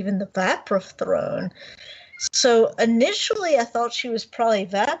possibly even the Vapra throne. So initially I thought she was probably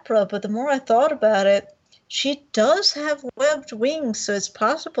Vapra, but the more I thought about it, she does have webbed wings, so it's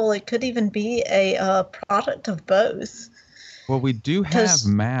possible it could even be a product of both. Well, we do have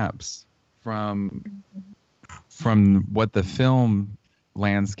maps from what the film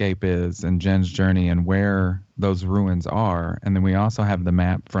landscape is in Jen's Journey and where those ruins are, and then we also have the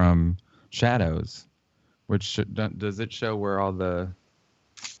map from Shadows, which does it show where all the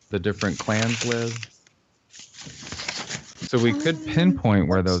different clans live? So we could pinpoint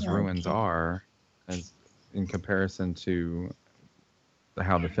where those ruins are, as in comparison to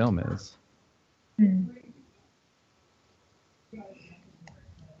how the film is.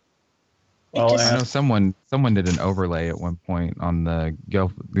 Well, I know someone did an overlay at one point on the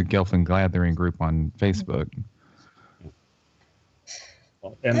Gelfling Gathering group on Facebook.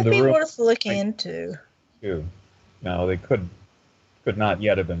 And That'd the be room, worth looking into. too. No, they could not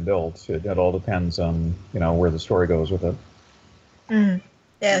yet have been built. It all depends on where the story goes with it.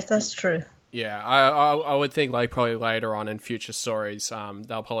 Yeah, that's true. Yeah, I would think like probably later on in future stories,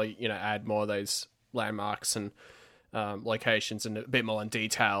 they'll probably add more of those landmarks and locations and a bit more in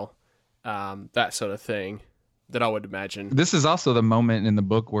detail, that sort of thing. That I would imagine. This is also the moment in the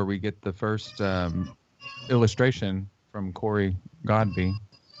book where we get the first illustration from Corey Godby.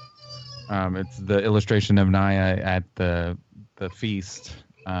 It's the illustration of Naya at the feast,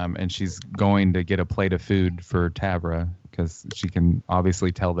 and she's going to get a plate of food for Tavra because she can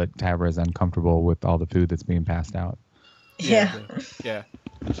obviously tell that Tavra is uncomfortable with all the food that's being passed out. Yeah.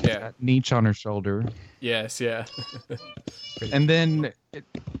 Niche on her shoulder. Yes, yeah. And then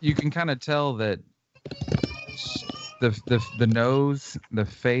you can kind of tell that the nose, the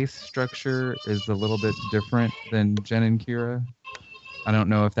face structure is a little bit different than Jen and Kira. I don't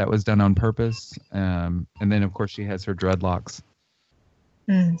know if that was done on purpose. And then, of course, she has her dreadlocks.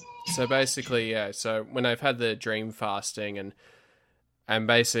 So basically, yeah. So when I've had the dream fasting and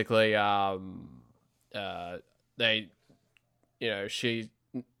basically,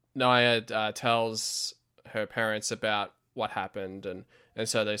 Naya tells her parents about what happened, and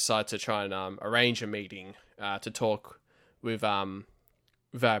so they decide to try and arrange a meeting to talk with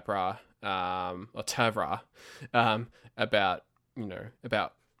Vabra or Tavra about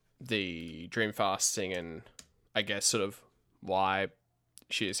about the dream fasting and I guess sort of why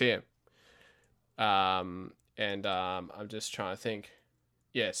she is here. And I'm just trying to think.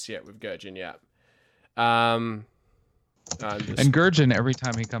 Yes, yeah, with Gurjin, yeah. And Gurjin, every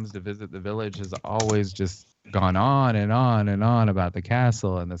time he comes to visit the village, has always just gone on and on and on about the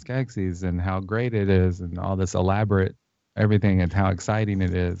castle and the Skeksis and how great it is and all this elaborate everything and how exciting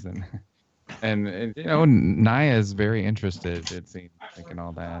it is. And Naya is very interested, it seems, in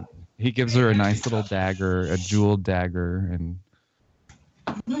all that. He gives her a nice little dagger, a jeweled dagger, and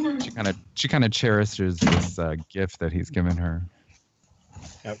she kind of cherishes this gift that he's given her.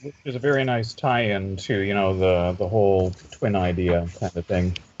 Yeah, which is a very nice tie-in to the whole twin idea kind of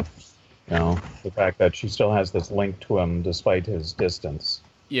thing. The fact that she still has this link to him despite his distance.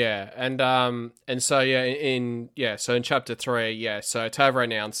 Yeah, and so in chapter 3, so Tavra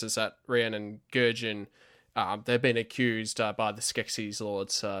announces that Rian and Gurjin, they've been accused by the Skeksis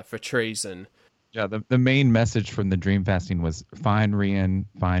lords for treason. Yeah, the main message from the dream fasting was find Rian,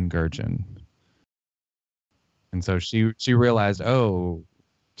 find Gurjin. And so she realized, oh,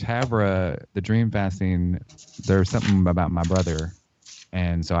 Tavra, the dream fasting, there's something about my brother.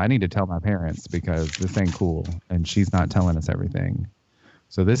 And so I need to tell my parents because this ain't cool. And she's not telling us everything.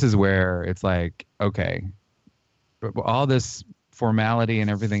 So this is where it's like, okay, all this formality and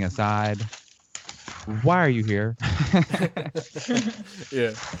everything aside, why are you here?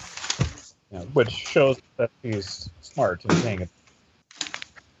 Yeah. Which shows that he's smart and paying it.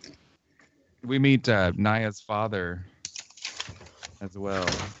 We meet Naya's father as well.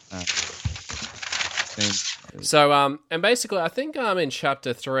 So, and basically, I think in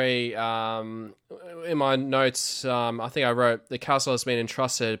chapter 3, in my notes, I think I wrote, the castle has been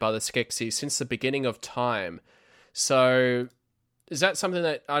entrusted by the Skeksis since the beginning of time. So, is that something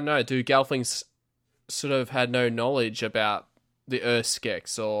that, I don't know, do Gelflings sort of had no knowledge about the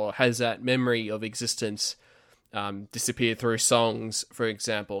Urskeks, or has that memory of existence disappeared through songs, for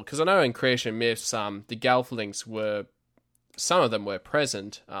example? Because I know in creation myths, the Gelflings were, some of them were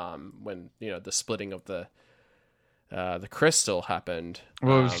present when the splitting of the crystal happened.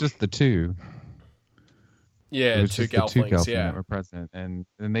 Well, it was just the two. Yeah, two Gelflings that were present, and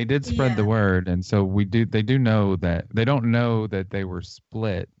they did spread the word, and so they do know that they don't know that they were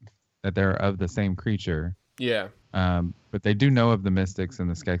split, that they're of the same creature. Yeah. But they do know of the mystics and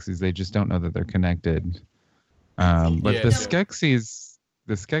the Skeksis. They just don't know that they're connected. But the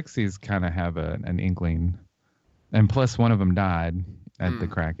Skeksis kind of have an inkling, and plus one of them died at the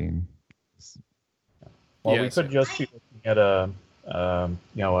cracking. Well, we could just be looking at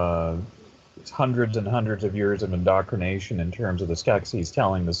hundreds and hundreds of years of indoctrination in terms of the Skeksis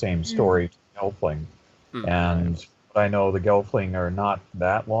telling the same story to the Gelfling. And I know the Gelfling are not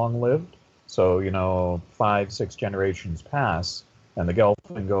that long-lived. So, 5-6 generations pass, and the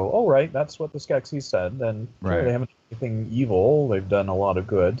Gelfling go, oh, right, that's what the Skeksis said. And they haven't done anything evil. They've done a lot of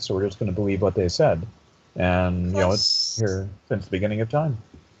good, so we're just going to believe what they said. And, it's here since the beginning of time.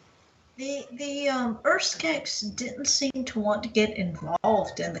 The Urskeks didn't seem to want to get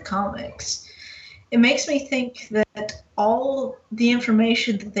involved in the comics. It makes me think that all the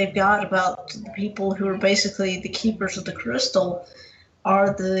information that they've got about the people who are basically the keepers of the crystal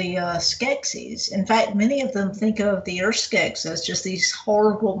are the Skeksis. In fact, many of them think of the Urskeks as just these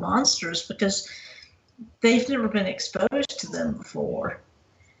horrible monsters because they've never been exposed to them before.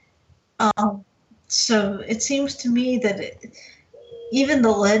 So it seems to me that even the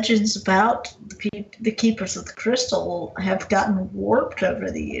legends about the Keepers of the Crystal have gotten warped over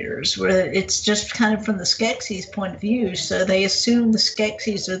the years, where it's just kind of from the Skeksis' point of view. So they assume the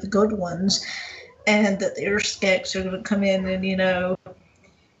Skeksis are the good ones, and that the Urskeks are going to come in and,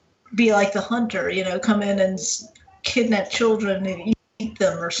 be like the hunter, come in and kidnap children and eat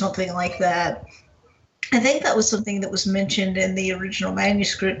them or something like that. I think that was something that was mentioned in the original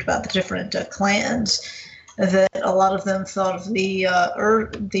manuscript about the different clans, that a lot of them thought of the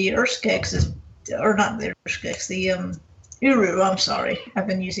Urskeks as, or not the Urskeks, the Uru, I'm sorry, I've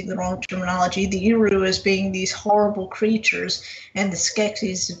been using the wrong terminology, the Uru as being these horrible creatures, and the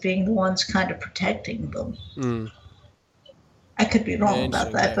Skeksis as being the ones kind of protecting them. Mm. I could be wrong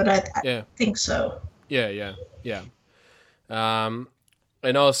about that, but I think so. Yeah.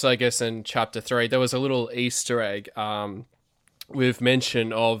 And also, I guess in Chapter 3, there was a little Easter egg with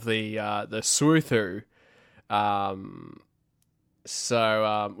mention of the Swuthu.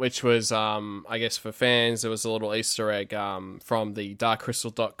 Which was, I guess for fans, there was a little Easter egg from the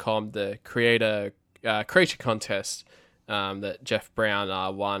darkcrystal.com, the creator creature contest that Jeff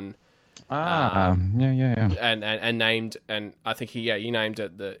Brown won. Yeah. And named, and I think he named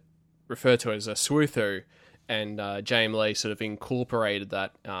it, referred to it as a Swuthu, and James Lee sort of incorporated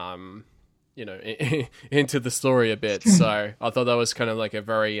that, into the story a bit. So I thought that was kind of like a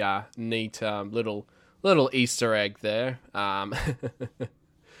very neat little Easter egg there.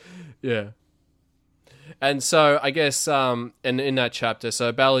 Yeah. And so I guess in that chapter,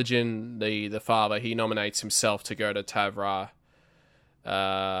 so Baladin, the father, he nominates himself to go to Tavra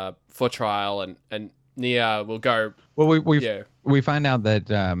for trial, and Nia will go. Well, we find out that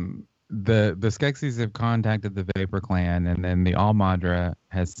the Skeksis have contacted the Vapor Clan, and then the All-Madra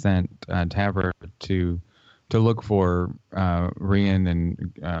has sent Tavra to look for Rian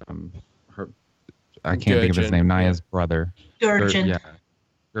and her. I can't think of his name. Naya's brother. Gurjin.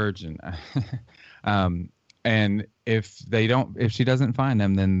 Gurjin. And if she doesn't find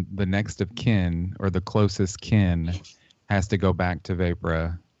them, then the next of kin or the closest kin has to go back to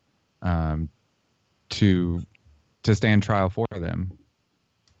Vapra to stand trial for them.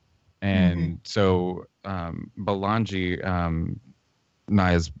 And so Balanji,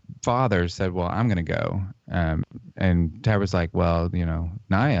 Naya's father, said, well, I'm going to go. And Tabra's like, well,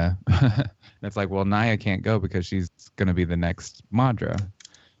 Naya. It's like, well, Naya can't go because she's going to be the next Madra.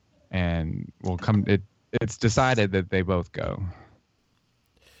 And it's decided that they both go.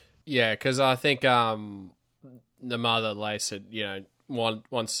 Yeah, because I think the mother, Laced,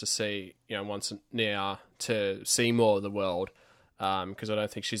 wants to see, wants Nia to see more of the world. Because I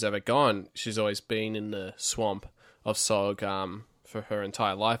don't think she's ever gone. She's always been in the swamp of Sog for her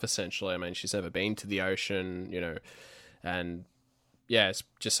entire life, essentially. I mean, she's never been to the ocean, and it's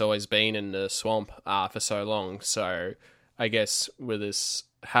just always been in the swamp for so long. So I guess with this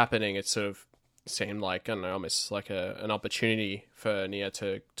happening, it sort of seemed like, I don't know, almost like an opportunity for Nia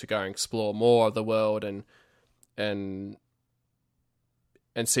to go and explore more of the world and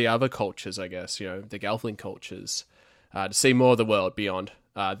see other cultures, I guess, the Gelfling cultures. To see more of the world beyond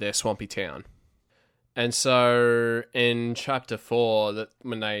their swampy town. And so in Chapter 4,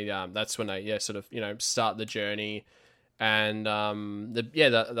 that's when they sort of start the journey, and I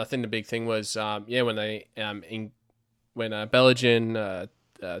think the big thing was when they when Baladin,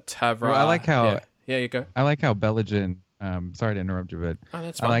 Tavra. Well, I like how you go. I like how Baladin. Sorry to interrupt you, but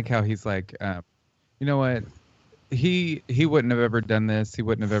I like how he's like, you know what? He wouldn't have ever done this. He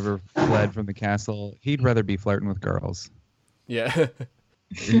wouldn't have ever fled from the castle. He'd rather be flirting with girls. Yeah.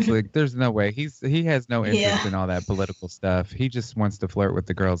 It's like, there's no way. He has no interest in all that political stuff. He just wants to flirt with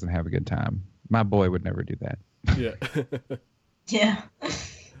the girls and have a good time. My boy would never do that. Yeah. Yeah.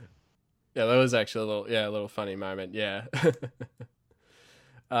 Yeah, that was actually a little funny moment. Yeah.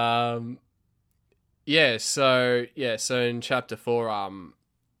 So in Chapter 4,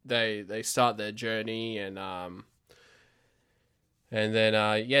 they start their journey, and then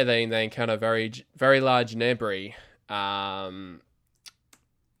they encounter very very large Nebri, and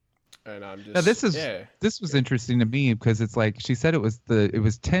I'm just. Now this was interesting to me because it's like she said it was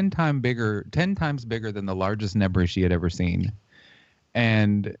 10 times bigger than the largest Nebri she had ever seen,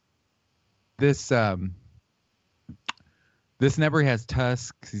 and this Nebri has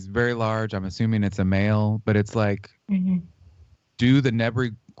tusks. He's very large. I'm assuming it's a male, but it's like, do the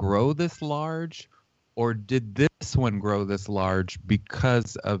Nebri grow this large, or did this one grow this large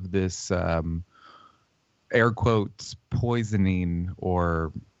because of this air quotes, poisoning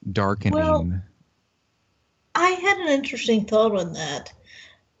or darkening. Well, I had an interesting thought on that.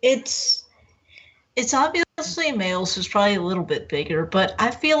 It's obviously males is probably a little bit bigger, but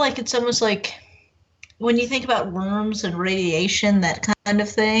I feel like it's almost like when you think about worms and radiation, that kind of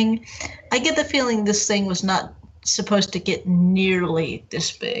thing, I get the feeling this thing was not supposed to get nearly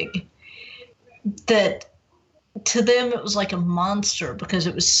this big. That to them it was like a monster because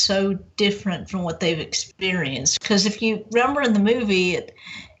it was so different from what they've experienced. Because if you remember in the movie,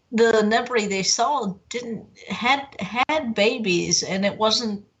 the Nebri they saw had babies, and it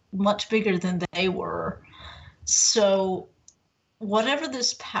wasn't much bigger than they were. So whatever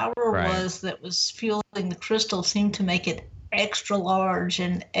this power was that was fueling the crystal seemed to make it extra large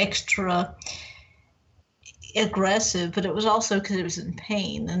and extra aggressive, but it was also because it was in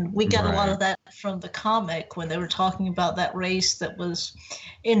pain. And we got a lot of that from the comic when they were talking about that race that was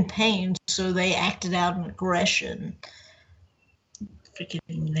in pain, so they acted out an aggression.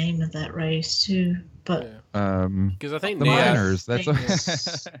 Forgetting the name of that race too, but because I think the miners.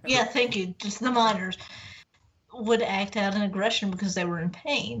 That's yeah, thank you. Just the miners would act out an aggression because they were in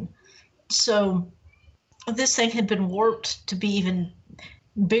pain. So this thing had been warped to be even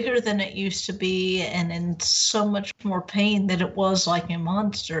bigger than it used to be, and in so much more pain that it was like a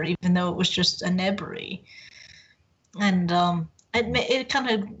monster, even though it was just a Nebri. And it kind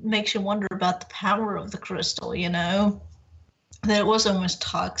of makes you wonder about the power of the crystal, you know? That it was almost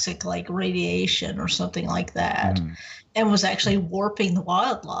toxic, like radiation or something like that, and was actually warping the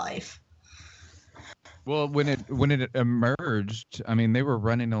wildlife. Well, when it emerged, I mean, they were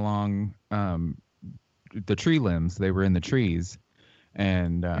running along the tree limbs. They were in the trees,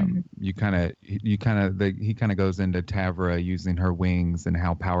 and he kind of goes into Tavra using her wings and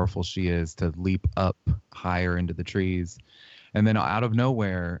how powerful she is to leap up higher into the trees, and then out of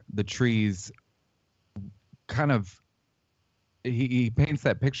nowhere, the trees kind of. He paints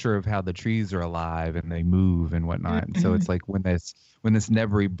that picture of how the trees are alive and they move and whatnot. And so it's like when this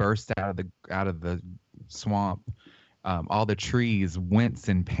Nebri burst out of the swamp, all the trees wince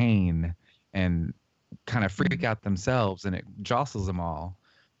in pain and kind of freak out themselves, and it jostles them all.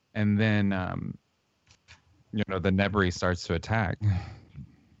 And then the Nebri starts to attack.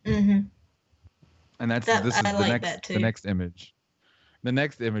 And this is the next image. The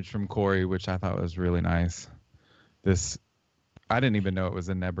next image from Corey, which I thought was really nice. I didn't even know it was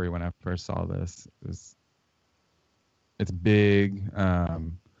a Nebri when I first saw this. It's big.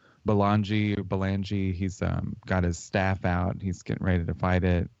 Belangi, he's got his staff out. He's getting ready to fight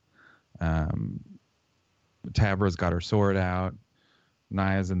it. Tavra's got her sword out.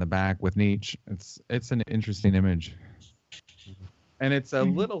 Naya's in the back with Nietzsche. It's an interesting image. And it's a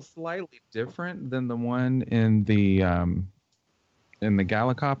little slightly different than the one in the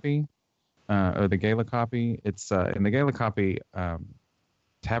Gala copy. Or the Gala copy. It's in the Gala copy,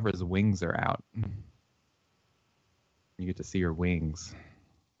 Tavra's wings are out. You get to see her wings.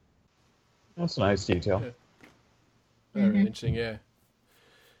 That's a nice detail. Yeah. Very interesting, yeah.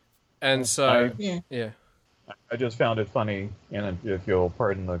 And so, I just found it funny, and if you'll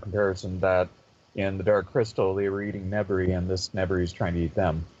pardon the comparison, that in the Dark Crystal they were eating Nebri, and this Nebri is trying to eat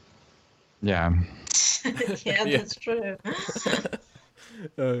them. Yeah. Yeah, that's true.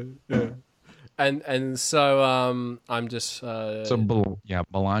 Yeah. And so I'm just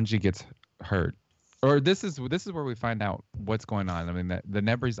Belangi gets hurt, or this is where we find out what's going on. I mean, the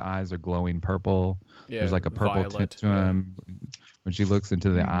Nebri's eyes are glowing purple. Yeah, there's like a purple tint to him. When she looks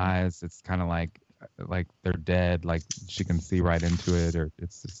into the eyes, it's kind of like they're dead. Like she can see right into it, or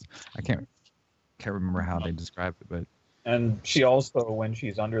it's just I can't remember how they describe it, but. And she also, when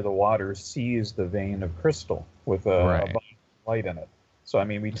she's under the water, sees the vein of crystal with a light in it. So I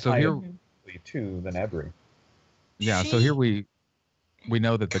mean, we tie it to the Nebri. Yeah, so here we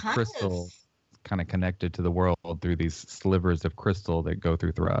know that the crystal is kind of connected to the world through these slivers of crystal that go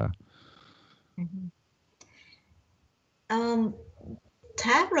through Thra.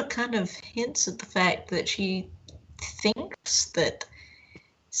 Tavra kind of hints at the fact that she thinks that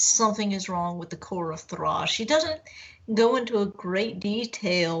something is wrong with the core of Thra. She doesn't go into a great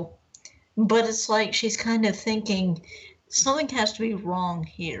detail, but it's like she's kind of thinking something has to be wrong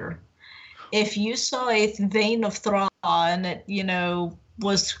here. If you saw a vein of Thra and it,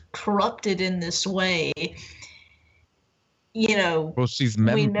 was corrupted in this way, well, she's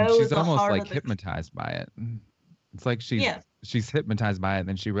almost like hypnotized by it. It's like she's hypnotized by it, and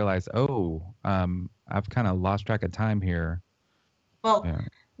then she realized, I've kind of lost track of time here. Well,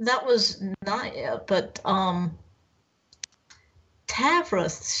 that was Naya, but Tavra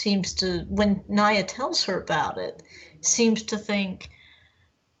seems to, when Naya tells her about it, seems to think,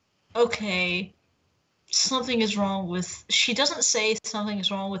 okay, something is wrong with, she doesn't say something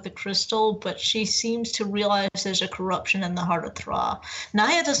is wrong with the crystal, but she seems to realize there's a corruption in the heart of Thra.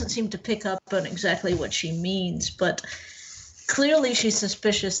 Naya doesn't seem to pick up on exactly what she means, but clearly she's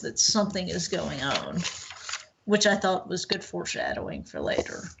suspicious that something is going on, which I thought was good foreshadowing for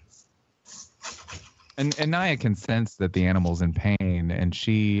later. And Naya can sense that the animal's in pain, and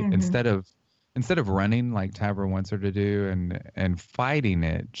she instead of running like Tavra wants her to do and fighting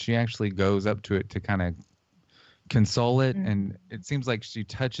it, she actually goes up to it to kind of console it, and it seems like she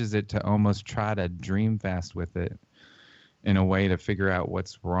touches it to almost try to dream fast with it in a way to figure out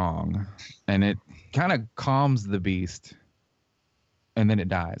what's wrong, and it kind of calms the beast, and then it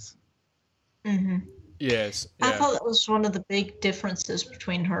dies. Yes. Yeah. I thought that was one of the big differences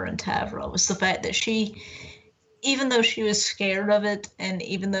between her and Tavra, was the fact that she, even though she was scared of it, and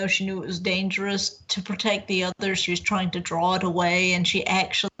even though she knew it was dangerous, to protect the others, she was trying to draw it away, and she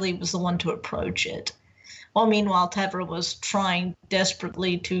actually was the one to approach it. While meanwhile, Tavra was trying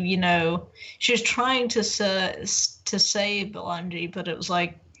desperately to, you know, she was trying to save Belangi, but it was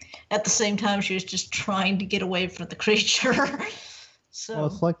like, at the same time, she was just trying to get away from the creature. So. Well,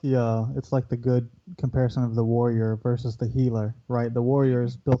 it's like the good comparison of the warrior versus the healer, right? The warrior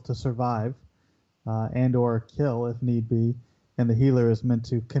is built to survive, and or kill if need be, and the healer is meant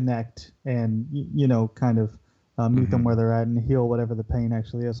to connect and kind of meet them where they're at and heal whatever the pain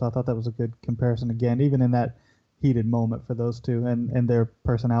actually is. So I thought that was a good comparison again, even in that heated moment for those two and their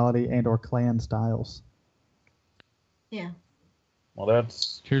personality and or clan styles. Yeah. Well,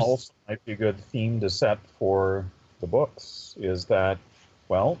 that's also might be a good theme to set for the books, is that,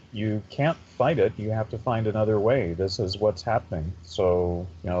 well, you can't fight it, you have to find another way. This is what's happening. So,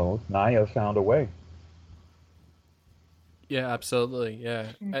 Naya found a way. Yeah, absolutely. Yeah.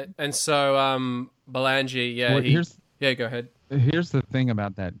 And so Belangi, go ahead. Here's the thing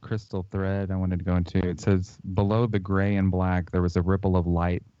about that crystal thread I wanted to go into. It says, below the gray and black, there was a ripple of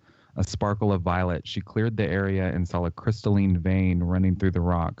light, a sparkle of violet. She cleared the area and saw a crystalline vein running through the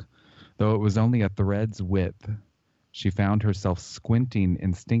rock. Though it was only a thread's width, she found herself squinting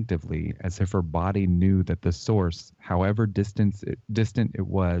instinctively, as if her body knew that the source, however distant it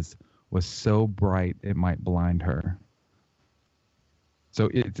was so bright it might blind her. So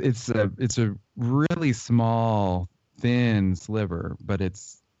it's a really small, thin sliver, but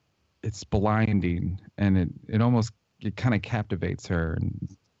it's blinding, and it kind of captivates her and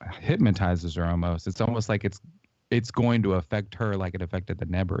hypnotizes her almost. It's almost like it's going to affect her like it affected the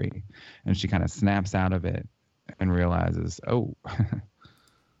Nebri, and she kind of snaps out of it and realizes, oh.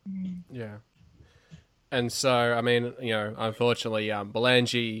 Yeah. And so, I mean, unfortunately,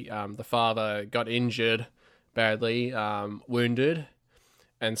 Belangi, the father, got injured badly, wounded.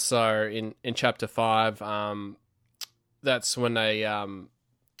 And so in chapter 5, that's when they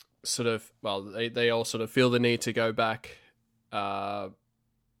they all sort of feel the need to go back,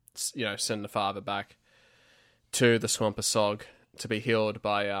 send the father back to the Swamp of Sog to be healed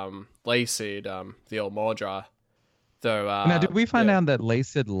by Lacid, the old Mordra. Though, now, did we find out that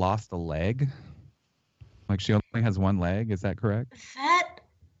Lacid lost a leg? Like, she only has one leg, is that correct?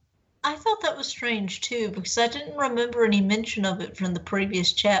 I thought that was strange too, because I didn't remember any mention of it from the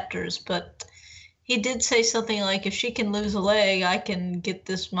previous chapters, but he did say something like, if she can lose a leg, I can get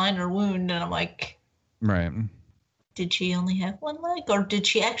this minor wound, and I'm like... Right. Did she only have one leg? Or did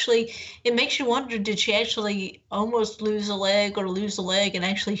she actually... It makes you wonder, did she actually almost lose a leg and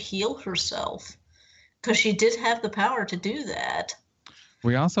actually heal herself? Because she did have the power to do that.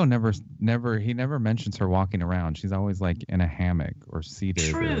 We also he never mentions her walking around. She's always like in a hammock or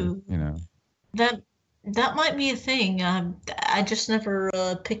seated. True. Or, That might be a thing. I just never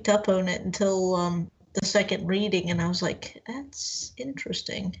picked up on it until the second reading, and I was like, that's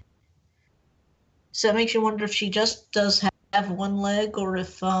interesting. So it makes you wonder if she just does have one leg, or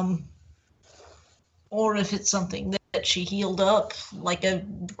if it's something that she healed up, like a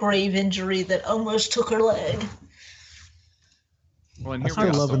grave injury that almost took her leg. Well, and here we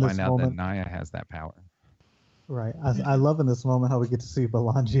also find out that Naya has that power. Right. I love in this moment how we get to see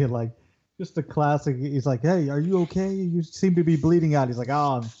Belangi, like, just a classic. He's like, hey, are you okay? You seem to be bleeding out. He's like,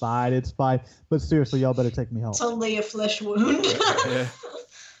 oh, I'm fine. It's fine. But seriously, y'all better take me home. It's only a flesh wound. Yeah.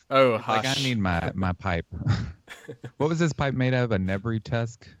 Oh, hush. Like, I need my pipe. What was this pipe made of? A Nebri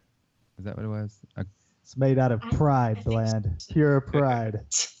tusk? Is that what it was? It's made out of pride, Bland. So. Pure pride.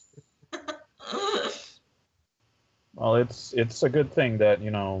 Well, it's a good thing that,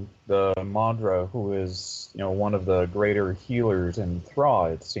 the Mordra, who is, one of the greater healers in Thra,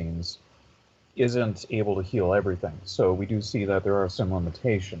 it seems, isn't able to heal everything. So we do see that there are some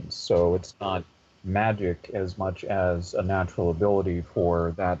limitations. So it's not magic as much as a natural ability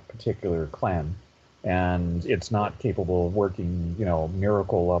for that particular clan. and it's not capable of working,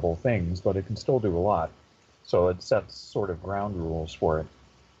 miracle level things, but it can still do a lot. So it sets sort of ground rules for it.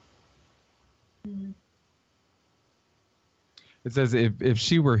 It says, if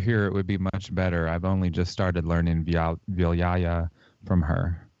she were here, it would be much better. I've only just started learning Vilyaya from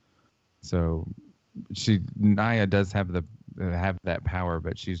her. So Naya does have that power,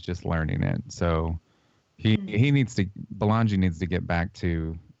 but she's just learning it. So Belangi needs to get back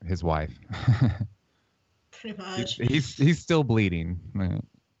to his wife. Pretty much. He's still bleeding.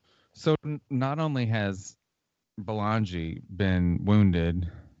 So not only has Belangi been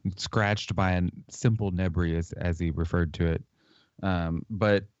wounded, scratched by a simple Nebri, as he referred to it,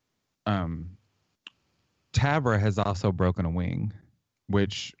 but Tabra has also broken a wing,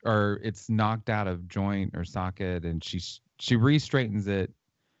 it's knocked out of joint or socket, and she re-straightens it,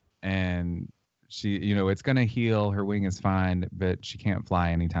 and she, it's going to heal. Her wing is fine, but she can't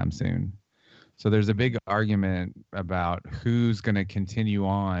fly anytime soon. So there's a big argument about who's going to continue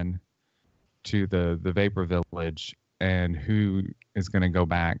on to the Vapor Village and who is going to go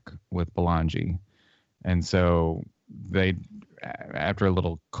back with Belangi. And so they, after a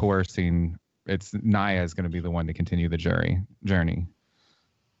little coercing, it's Naya is going to be the one to continue the journey.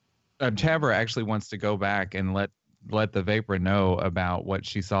 Tabra actually wants to go back and let the Vapor know about what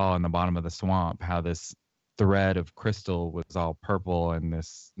she saw in the bottom of the swamp, how this thread of crystal was all purple and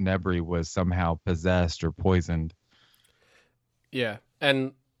this Nebri was somehow possessed or poisoned. Yeah,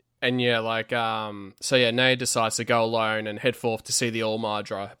 and yeah, Naya decides to go alone and head forth to see the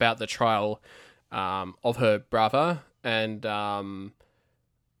All-Madra about the trial of her brother, and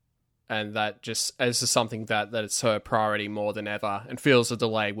that just is something that it's her priority more than ever, and feels a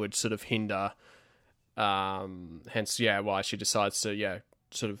delay would sort of hinder. Hence, why she decides to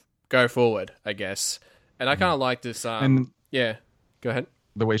sort of go forward, I guess. And I kind of like this. Go ahead.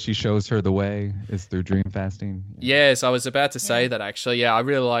 The way she shows her the way is through dream fasting. Yes, I was about to say that actually. Yeah, I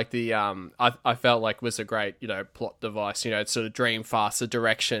really like the. I felt like was a great plot device. It's sort of dream fast the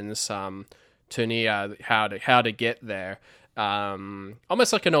directions to Nia how to get there.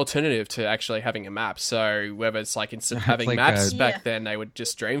 Almost like an alternative to actually having a map. So whether it's like instead of having maps back then, they would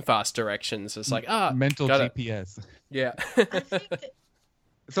just dream fast directions. It's like mental GPS. Yeah.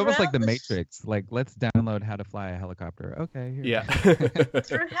 It's almost like the Matrix. Like, let's download how to fly a helicopter. Okay. Yeah.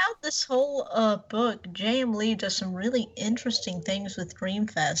 Throughout this whole book, J.M. Lee does some really interesting things with dream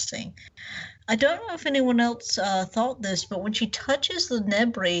fasting. I don't know if anyone else thought this, but when she touches the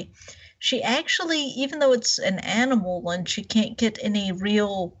Nebri, she actually, even though it's an animal and she can't get any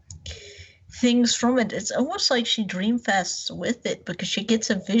real things from it, it's almost like she dream fasts with it because she gets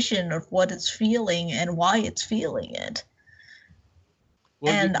a vision of what it's feeling and why it's feeling it.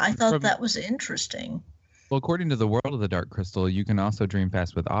 Well, and I thought that was interesting. Well, according to the World of the Dark Crystal, you can also dream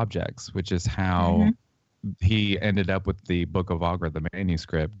fast with objects, which is how he ended up with the Book of Aughra, the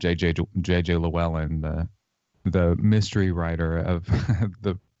manuscript. J.J. Llewellyn, the mystery writer of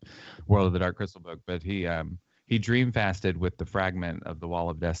the World of the Dark Crystal book, but he dream fasted with the fragment of the Wall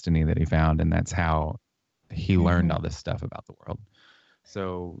of Destiny that he found, and that's how he learned all this stuff about the world.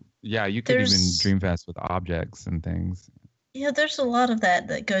 So yeah, you could even dream fast with objects and things. Yeah, there's a lot of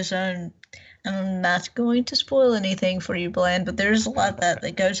that goes on. I'm not going to spoil anything for you, Bland, but there's a lot of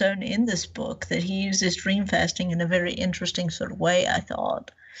that goes on in this book that he uses dream fasting in a very interesting sort of way, I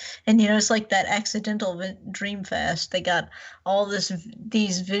thought. And, it's like that accidental dream fast. They got all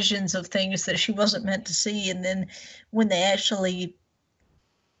these visions of things that she wasn't meant to see. And then when they actually,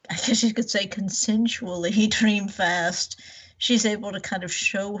 I guess you could say consensually dream fast, she's able to kind of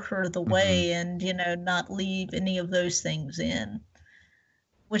show her the way and, not leave any of those things in,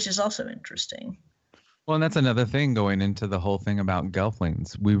 which is also interesting. Well, and that's another thing going into the whole thing about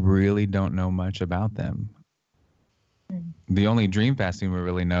Gelflings. We really don't know much about them. The only dream fasting we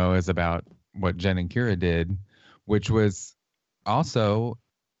really know is about what Jen and Kira did, which was also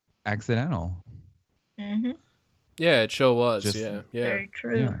accidental. Mm-hmm. Yeah, it sure was. Yeah. Very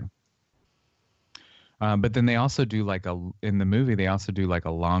true. Yeah. But then they also do in the movie, they also do like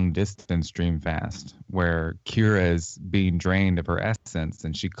a long distance dream fast where Kira is being drained of her essence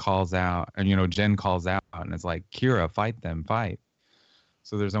and she calls out, and Jen calls out and it's like, Kira, fight them, fight.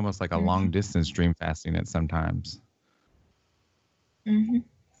 So there's almost like a long distance dream fasting at sometimes. Mm-hmm.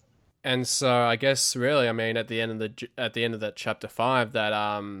 And so I guess really, at the end of that chapter 5,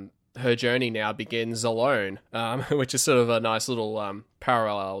 that her journey now begins alone, which is sort of a nice little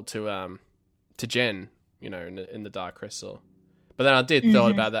parallel to Jen, in the Dark Crystal. But then I did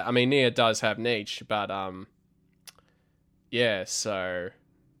thought about that. Nia does have Nietzsche, but just a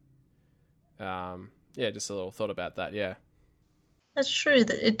little thought about that. Yeah. That's true.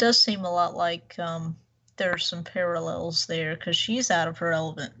 That it does seem a lot like there are some parallels there because she's out of her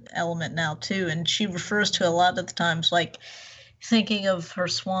element now too, and she refers to a lot of the times like thinking of her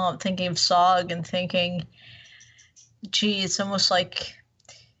swamp, thinking of Sog, and thinking, gee, it's almost like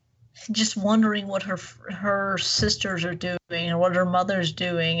just wondering what her sisters are doing and what her mother's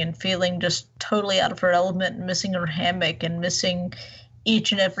doing, and feeling just totally out of her element, and missing her hammock and missing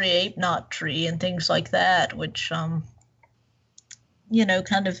each and every ape knot tree and things like that, which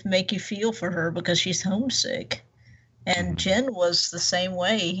kind of make you feel for her because she's homesick. And Jin was the same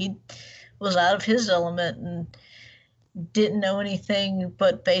way. He was out of his element and didn't know anything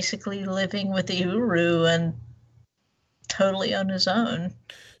but basically living with the Uru and totally on his own.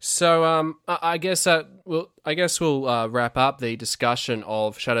 So I guess we'll wrap up the discussion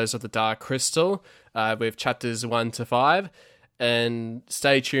of Shadows of the Dark Crystal with chapters 1 to 5, and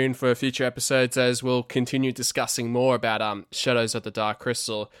stay tuned for future episodes as we'll continue discussing more about Shadows of the Dark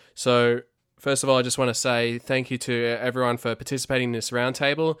Crystal. So first of all, I just want to say thank you to everyone for participating in this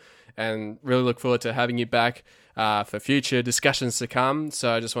roundtable, and really look forward to having you back for future discussions to come.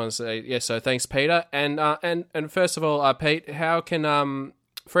 So I just want to say so thanks, Peter, and first of all, Pete, how can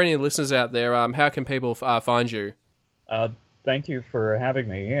for any listeners out there, how can people find you? Thank you for having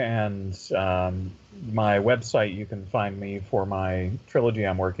me, and my website you can find me for my trilogy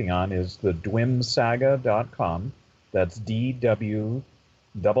I'm working on is the dwimsaga.com. That's DWIIMM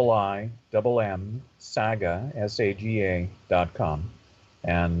saga, SAGA.com.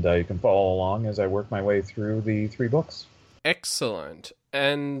 And you can follow along as I work my way through the 3 books. Excellent.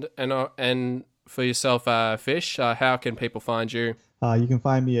 And for yourself, Fish, how can people find you? You can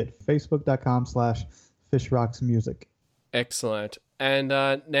find me at facebook.com/fishrocksmusic. Excellent. And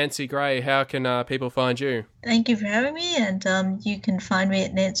Nancy Gray, how can people find you? Thank you for having me, and you can find me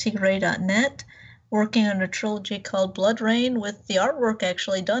at nancygray.net, working on a trilogy called Blood Rain, with the artwork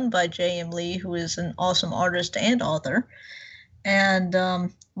actually done by J.M. Lee, who is an awesome artist and author, and, the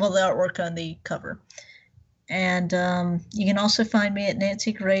artwork on the cover. And you can also find me at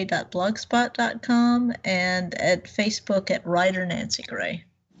nancygray.blogspot.com and at Facebook at Writer Nancy Gray.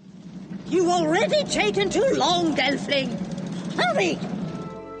 You've already taken too long, Gelfling. Hurry!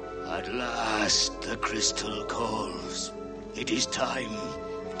 At last the crystal calls. It is time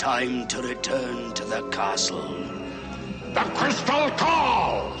to return to the castle. The crystal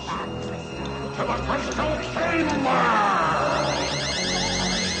calls! To the crystal chamber!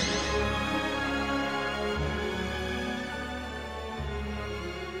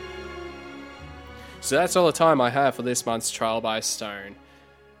 So that's all the time I have for this month's Trial by Stone.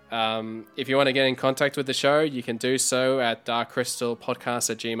 If you want to get in contact with the show, you can do so at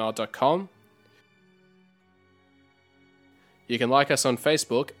darkcrystalpodcast@gmail.com. You can like us on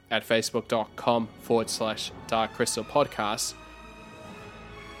Facebook at facebook.com/darkcrystalpodcast,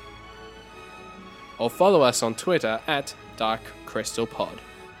 or follow us on Twitter at darkcrystalpod.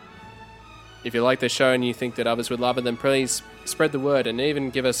 If you like the show and you think that others would love it, then please spread the word and even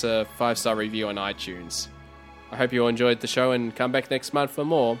give us a 5-star review on iTunes. I hope you all enjoyed the show and come back next month for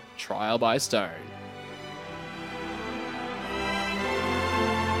more Trial by Stone.